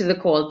into the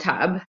cold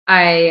tub,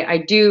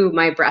 I do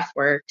my breath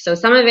work. So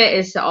some of it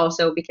is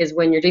also because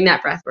when you're doing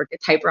that breath work,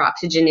 it's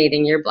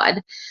hyperoxygenating your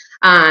blood.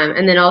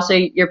 And then also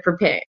you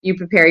prepare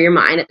your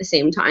mind at the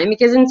same time,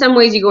 because in some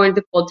ways you go into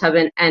the cold tub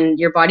and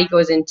your body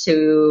goes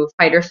into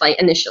fight or flight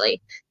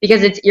initially,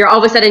 because you're all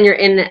of a sudden you're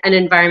in an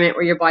environment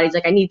where your body's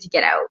like, I need to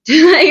get out.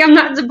 Like, I'm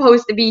not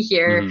supposed to be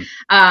here.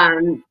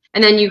 And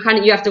then you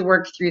have to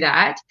work through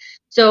that.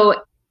 So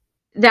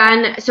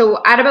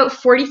at about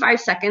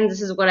 45 seconds,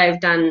 this is what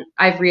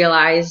I've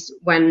realized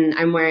when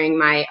I'm wearing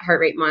my heart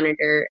rate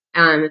monitor.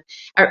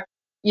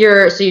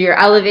 You're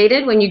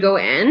elevated when you go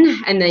in,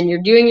 and then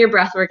you're doing your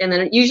breath work, and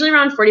then usually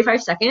around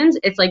 45 seconds,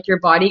 it's like your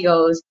body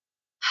goes,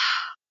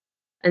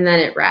 and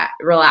then it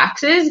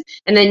relaxes,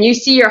 and then you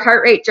see your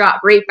heart rate drop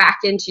right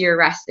back into your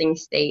resting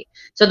state.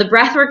 So the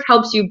breath work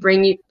helps to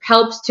bring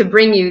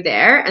you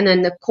there, and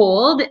then the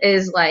cold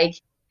is like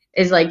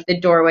the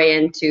doorway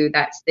into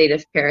that state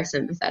of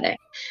parasympathetic.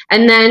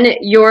 And then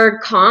you're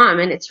calm,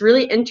 and it's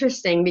really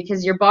interesting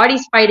because your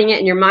body's fighting it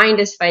and your mind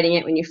is fighting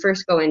it when you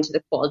first go into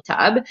the cold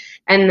tub.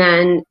 And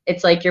then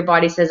it's like your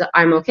body says,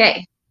 I'm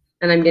okay,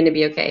 and I'm going to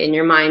be okay. And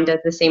your mind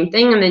does the same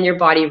thing, and then your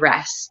body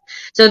rests.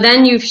 So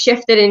then you've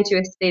shifted into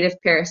a state of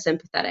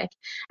parasympathetic.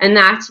 And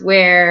that's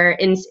where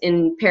in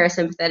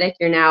parasympathetic,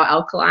 you're now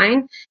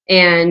alkaline,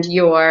 and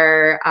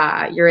you're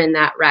in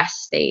that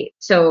rest state.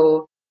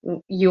 So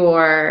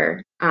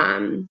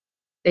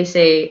they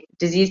say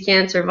disease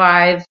can't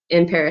survive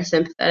in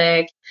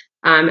parasympathetic,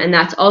 and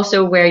that's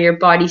also where your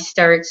body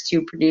starts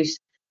to produce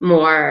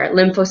more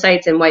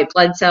lymphocytes and white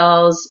blood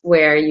cells,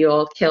 where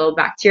you'll kill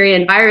bacteria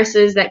and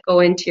viruses that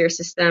go into your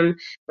system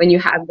when you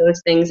have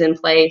those things in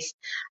place.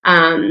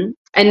 And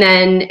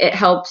then it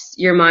helps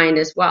your mind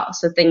as well,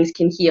 so things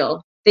can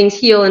heal. Things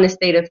heal in a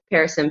state of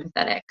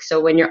parasympathetic.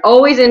 So when you're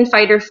always in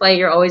fight or flight,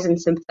 you're always in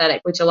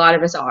sympathetic, which a lot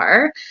of us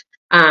are.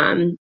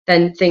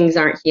 Then things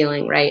aren't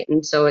healing, right?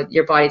 And so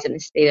your body's in a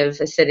state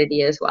of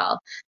acidity as well.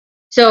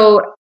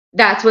 So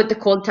that's what the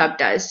cold tub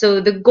does.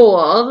 So the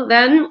goal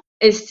then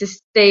is to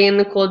stay in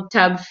the cold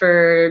tub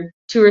for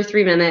 2 or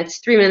 3 minutes.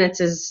 3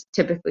 minutes is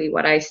typically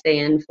what I stay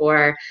in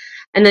for.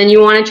 And then you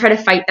want to try to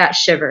fight that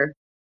shiver.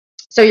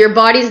 So your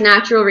body's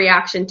natural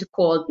reaction to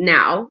cold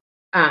now,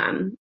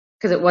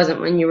 because it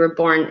wasn't when you were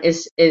born,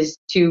 is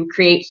to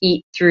create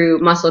heat through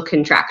muscle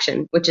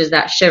contraction, which is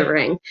that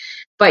shivering.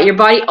 But your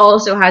body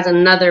also has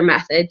another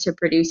method to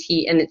produce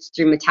heat, and it's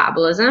through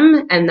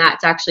metabolism, and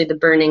that's actually the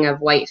burning of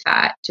white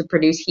fat to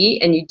produce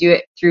heat, and you do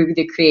it through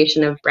the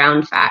creation of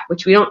brown fat,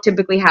 which we don't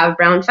typically have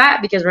brown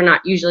fat because we're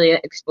not usually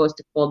exposed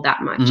to cold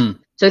that much.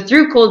 So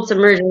through cold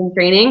submersion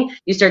training,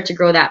 you start to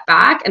grow that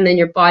back, and then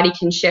your body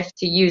can shift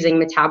to using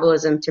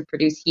metabolism to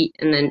produce heat,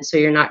 and then so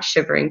you're not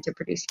shivering to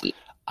produce heat.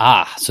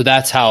 So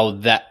that's how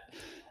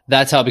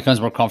it becomes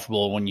more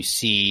comfortable when you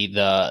see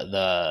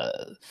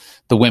the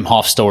Wim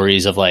Hof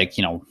stories of, like,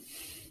 you know,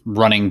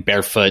 running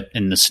barefoot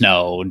in the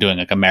snow, doing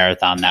like a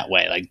marathon that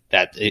way, like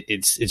that.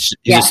 It's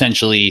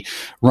essentially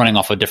running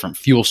off a different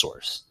fuel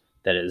source.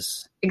 That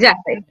is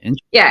exactly.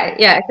 Yeah.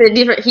 It's a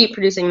different heat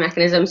producing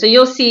mechanism. So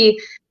you'll see,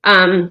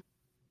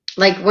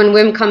 like when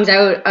Wim comes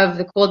out of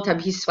the cold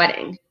tub, he's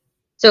sweating.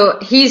 So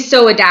he's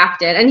so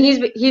adapted, and he's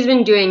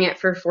been doing it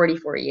for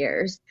 44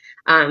 years.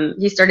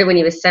 He started when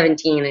he was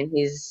 17, and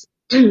he's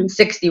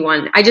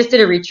 61. I just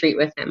did a retreat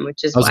with him,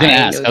 which is I was going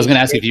to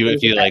ask if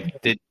you like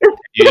if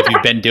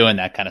you've been doing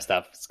that kind of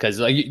stuff, because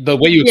like the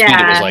way you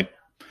explained it was like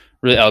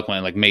really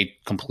eloquent, like made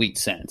complete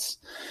sense.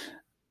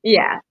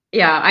 Yeah.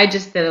 I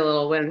just did a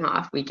little Wim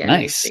Hof weekend.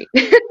 Nice.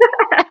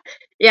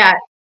 Yeah.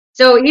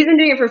 So he's been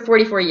doing it for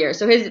 44 years.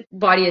 So his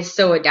body is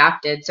so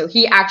adapted. So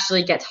he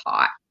actually gets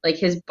hot. Like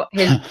he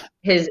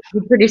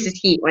produces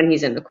heat when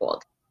he's in the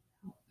cold.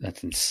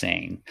 That's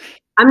insane.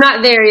 I'm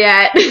not there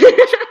yet.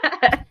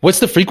 What's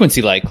the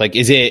frequency like? Like, are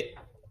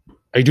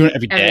you doing it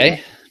every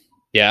day?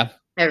 Yeah.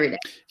 Every day.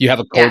 You have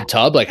a cold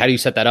tub? Like, how do you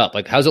set that up?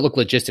 Like, how does it look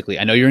logistically?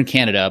 I know you're in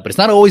Canada, but it's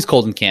not always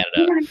cold in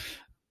Canada.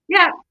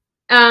 Yeah.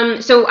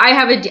 So I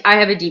have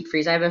a deep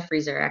freeze. I have a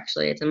freezer,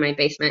 actually. It's in my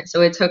basement.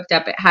 So it's hooked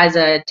up. It has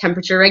a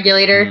temperature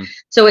regulator.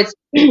 So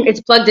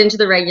it's plugged into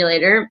the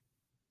regulator,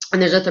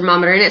 and there's a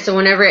thermometer in it. So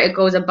whenever it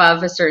goes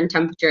above a certain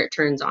temperature, it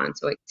turns on.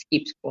 So it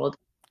keeps cold.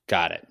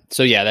 Got it.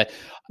 So yeah, that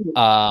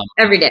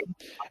every day.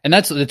 And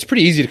it's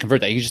pretty easy to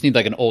convert that. You just need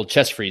like an old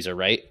chest freezer,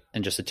 right?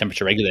 And just a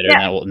temperature regulator,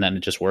 and then it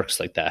just works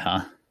like that,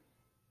 huh?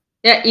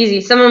 Yeah, easy.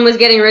 Someone was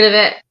getting rid of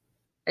it.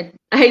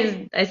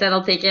 I said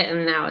I'll take it,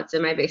 and now it's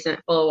in my basement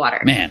full of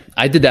water. Man,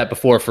 I did that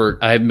before.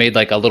 I made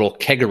like a little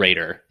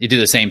kegerator. You do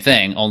the same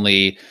thing,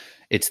 only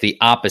it's the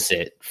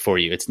opposite for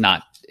you. It's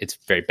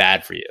very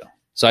bad for you.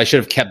 So I should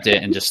have kept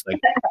it and just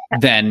like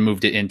then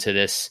moved it into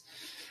this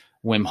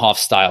Wim Hof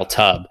style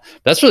tub.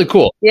 That's really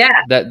cool. Yeah.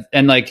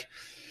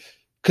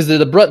 Because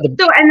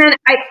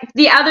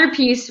the other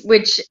piece,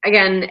 which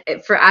again,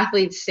 for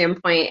athletes'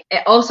 standpoint,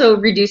 it also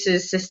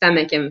reduces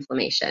systemic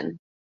inflammation,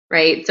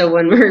 right? So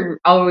when we're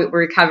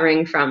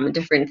recovering from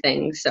different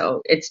things,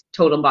 so it's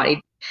total body,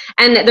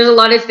 and there's a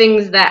lot of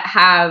things that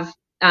have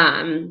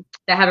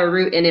a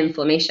root in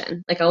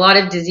inflammation. Like a lot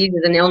of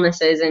diseases and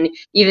illnesses, and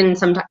even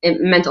sometimes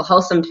mental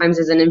health sometimes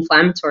is an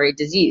inflammatory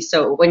disease.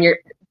 So when you're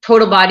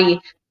total body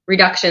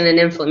reduction in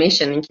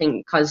inflammation,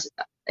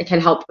 it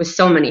can help with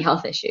so many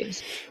health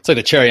issues. It's like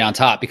the cherry on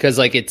top because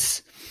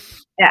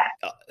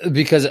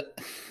because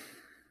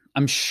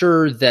I'm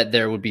sure that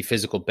there would be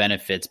physical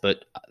benefits,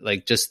 but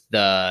like just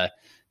the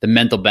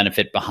mental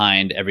benefit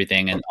behind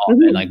everything and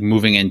like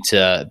moving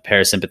into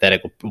parasympathetic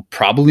will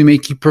probably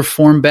make you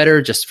perform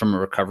better just from a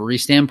recovery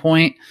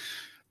standpoint.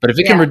 But if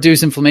it can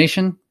reduce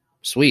inflammation,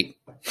 sweet.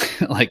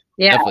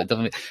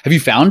 Definitely. Have you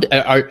found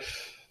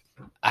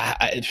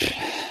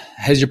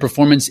has your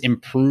performance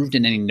improved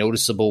in any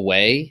noticeable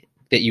way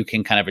that you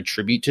can kind of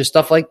attribute to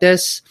stuff like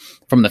this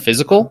from the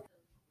physical?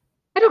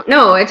 I don't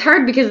know. It's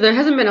hard because there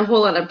hasn't been a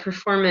whole lot of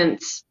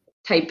performance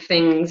type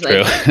things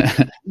like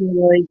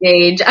really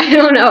gauge. I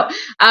don't know.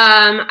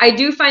 I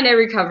do find I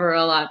recover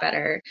a lot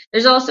better.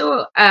 There's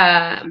also,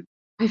 I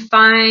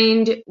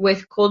find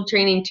with cold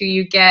training too,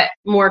 you get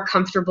more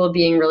comfortable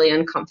being really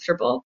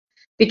uncomfortable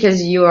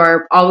because you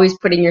are always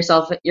putting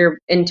yourself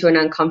into an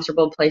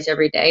uncomfortable place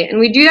every day. And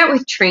we do that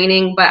with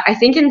training, but I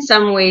think in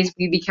some ways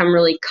we become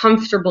really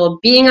comfortable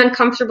being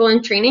uncomfortable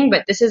in training,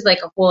 but this is like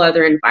a whole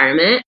other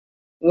environment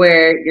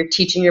where you're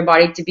teaching your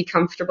body to be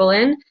comfortable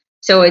in.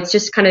 So it's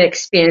just kind of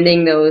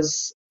expanding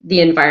the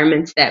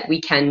environments that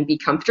we can be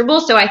comfortable.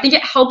 So I think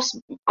it helps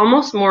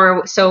almost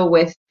more so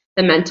with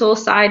the mental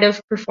side of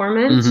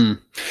performance.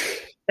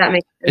 That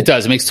makes sense. It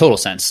does. It makes total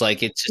sense.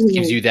 Like it just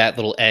gives you that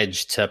little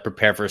edge to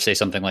prepare for, say,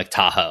 something like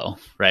Tahoe,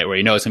 right? Where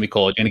you know it's gonna be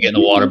cold, you're gonna get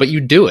in the water, but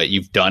you do it.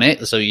 You've done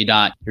it, so you're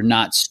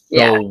not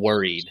so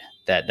worried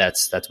that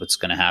that's what's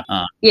gonna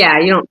happen. Yeah,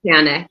 you don't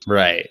panic.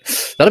 Right.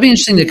 That'll be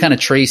interesting to kind of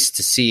trace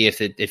to see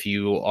if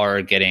you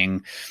are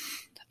getting.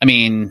 I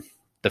mean,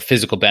 the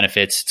physical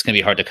benefits. It's gonna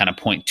be hard to kind of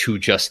point to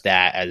just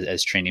that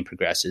as training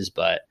progresses,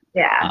 but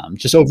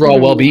just overall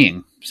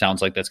well-being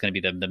sounds like that's gonna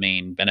be the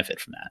main benefit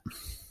from that.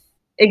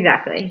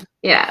 Exactly.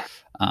 Yeah.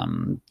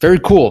 Very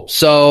cool.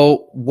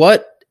 So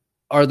what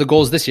are the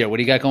goals this year? What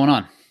do you got going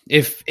on?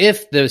 If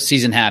the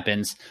season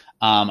happens,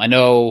 I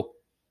know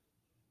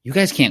you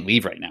guys can't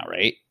leave right now,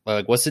 right?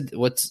 Like what's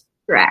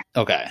correct.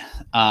 Okay.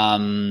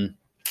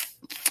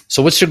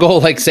 So what's your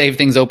goal? Like say if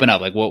things open up,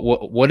 like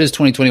what does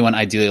 2021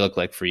 ideally look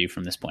like for you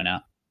from this point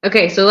out?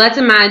 Okay. So let's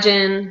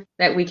imagine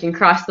that we can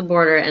cross the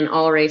border and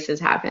all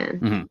races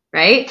happen,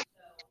 right?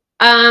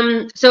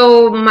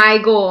 So my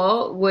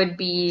goal would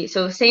be,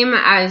 same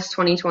as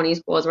 2020's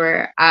goals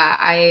where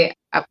I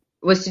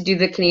was to do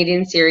the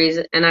Canadian Series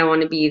and I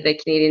want to be the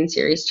Canadian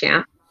Series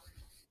champ.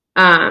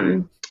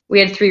 We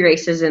had 3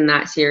 races in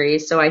that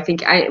series. So I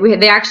think we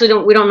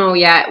don't know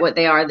yet what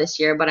they are this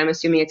year, but I'm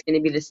assuming it's going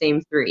to be the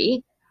same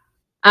 3.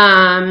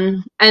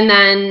 And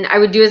then I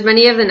would do as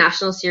many of the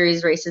National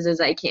Series races as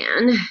I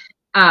can.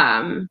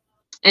 And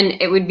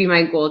it would be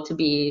my goal to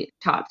be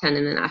top 10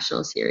 in the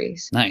National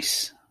Series.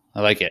 Nice. I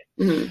like it.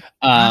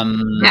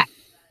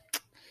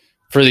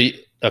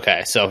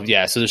 So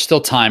there's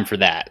still time for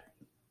that,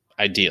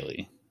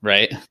 ideally,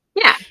 right?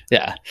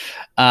 Yeah.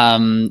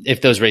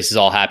 If those races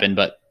all happen,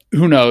 but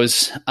who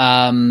knows?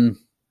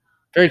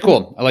 Very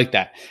cool. I like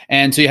that.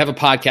 And so you have a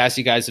podcast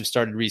you guys have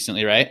started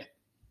recently, right?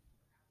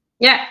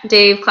 Yeah.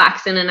 Dave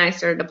Claxton and I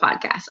started a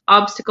podcast,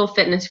 Obstacle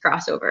Fitness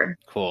Crossover.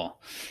 Cool.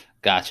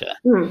 Gotcha.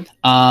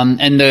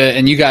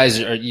 And you guys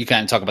you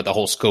kind of talk about the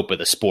whole scope of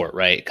the sport,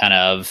 right? Kind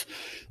of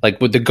like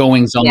with the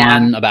goings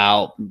on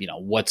about,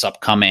 what's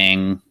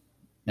upcoming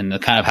and the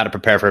kind of how to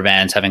prepare for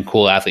events, having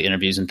cool athlete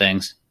interviews and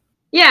things.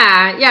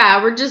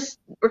 Yeah.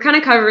 We're kind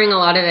of covering a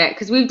lot of it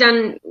because we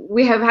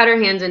have had our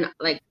hands in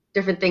like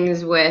different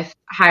things with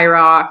High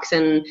Rocks,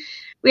 and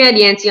we had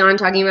Yancey on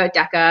talking about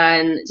DECA.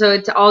 And so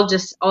it's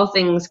all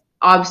things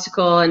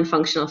obstacle and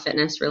functional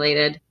fitness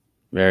related.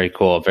 Very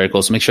cool. Very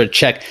cool. So make sure to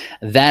check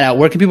that out.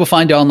 Where can people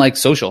find you on like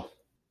social?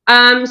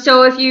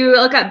 So if you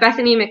look up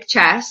Bethany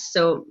McChess,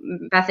 so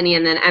Bethany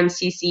and then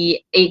MCCHES,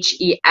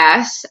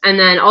 and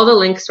then all the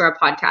links to our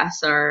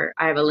podcasts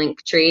I have a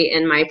link tree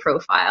in my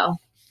profile.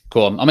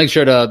 Cool. I'll make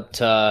sure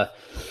to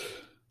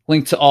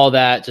link to all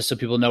that just so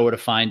people know where to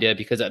find it,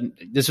 because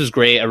this was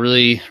great. I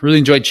really, really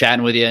enjoyed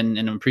chatting with you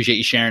and appreciate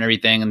you sharing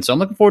everything. And so I'm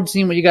looking forward to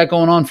seeing what you got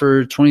going on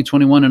for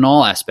 2021 in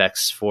all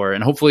aspects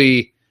and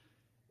hopefully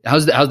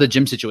how's the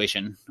gym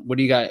situation? What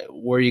do you got?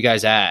 Where are you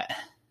guys at?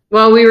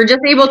 Well, we were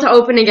just able to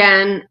open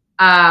again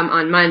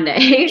on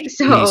Monday,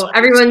 so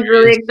everyone's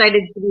really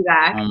excited to be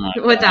back.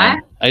 What's that?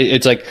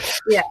 It's like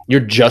you're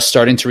just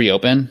starting to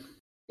reopen.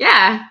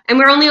 Yeah, and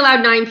we're only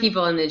allowed 9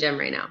 people in the gym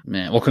right now.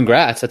 Man, well,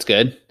 congrats. That's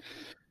good.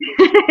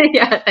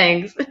 Yeah,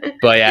 thanks.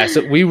 But yeah,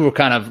 so we were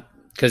kind of,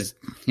 because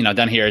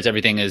down here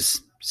everything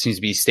seems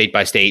to be state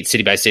by state,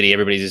 city by city.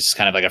 Everybody's just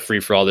kind of like a free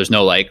for all. There's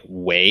no like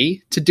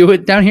way to do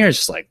it down here. It's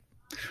just like,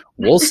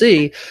 we'll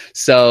see.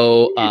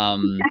 So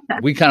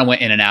we kind of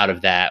went in and out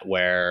of that,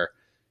 where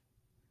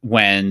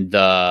when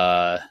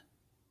the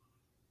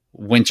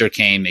winter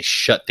came, they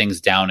shut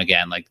things down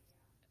again,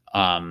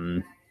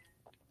 and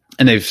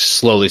they've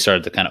slowly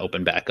started to kind of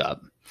open back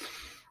up.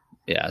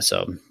 Yeah.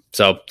 So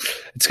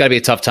it's gotta be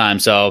a tough time.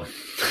 So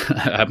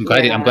I'm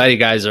glad you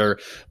guys are,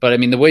 but I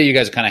mean, the way you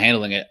guys are kind of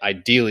handling it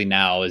ideally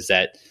now is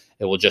that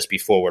it will just be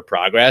forward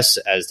progress.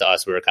 As to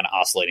us, we were kind of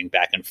oscillating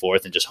back and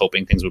forth and just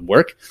hoping things would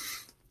work.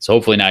 So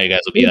hopefully now you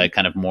guys will be like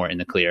kind of more in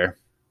the clear.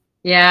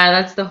 Yeah,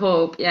 that's the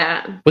hope.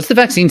 Yeah. What's the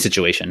vaccine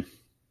situation?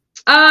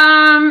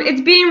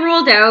 It's being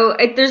rolled out.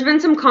 There's been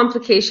some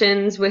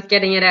complications with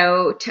getting it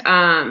out.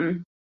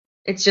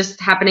 It's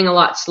just happening a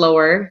lot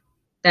slower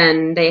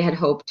than they had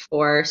hoped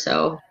for.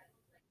 So,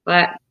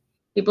 but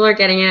people are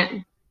getting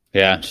it.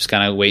 Yeah, just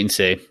kind of wait and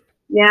see.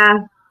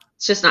 Yeah,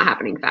 it's just not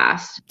happening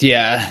fast.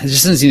 Yeah, it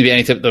just doesn't seem to be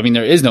anything. I mean,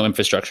 there is no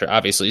infrastructure,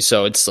 obviously.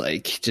 So it's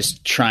like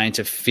just trying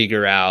to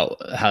figure out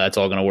how that's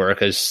all going to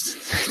work.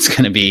 It's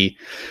going to be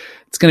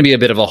a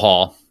bit of a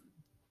haul.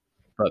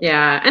 But,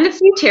 yeah, and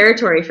it's new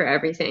territory for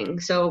everything.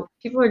 So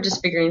people are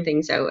just figuring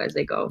things out as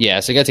they go. Yeah,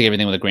 so you got to take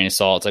everything with a grain of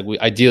salt. It's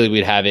like ideally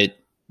we'd have it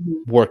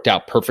worked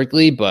out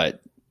perfectly, but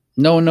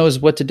no one knows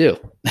what to do.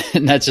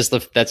 And that's just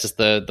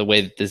the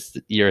way that this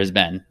year has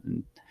been.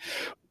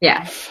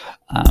 Yeah.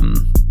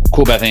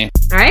 Cool, Bethany.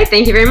 All right.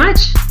 Thank you very much.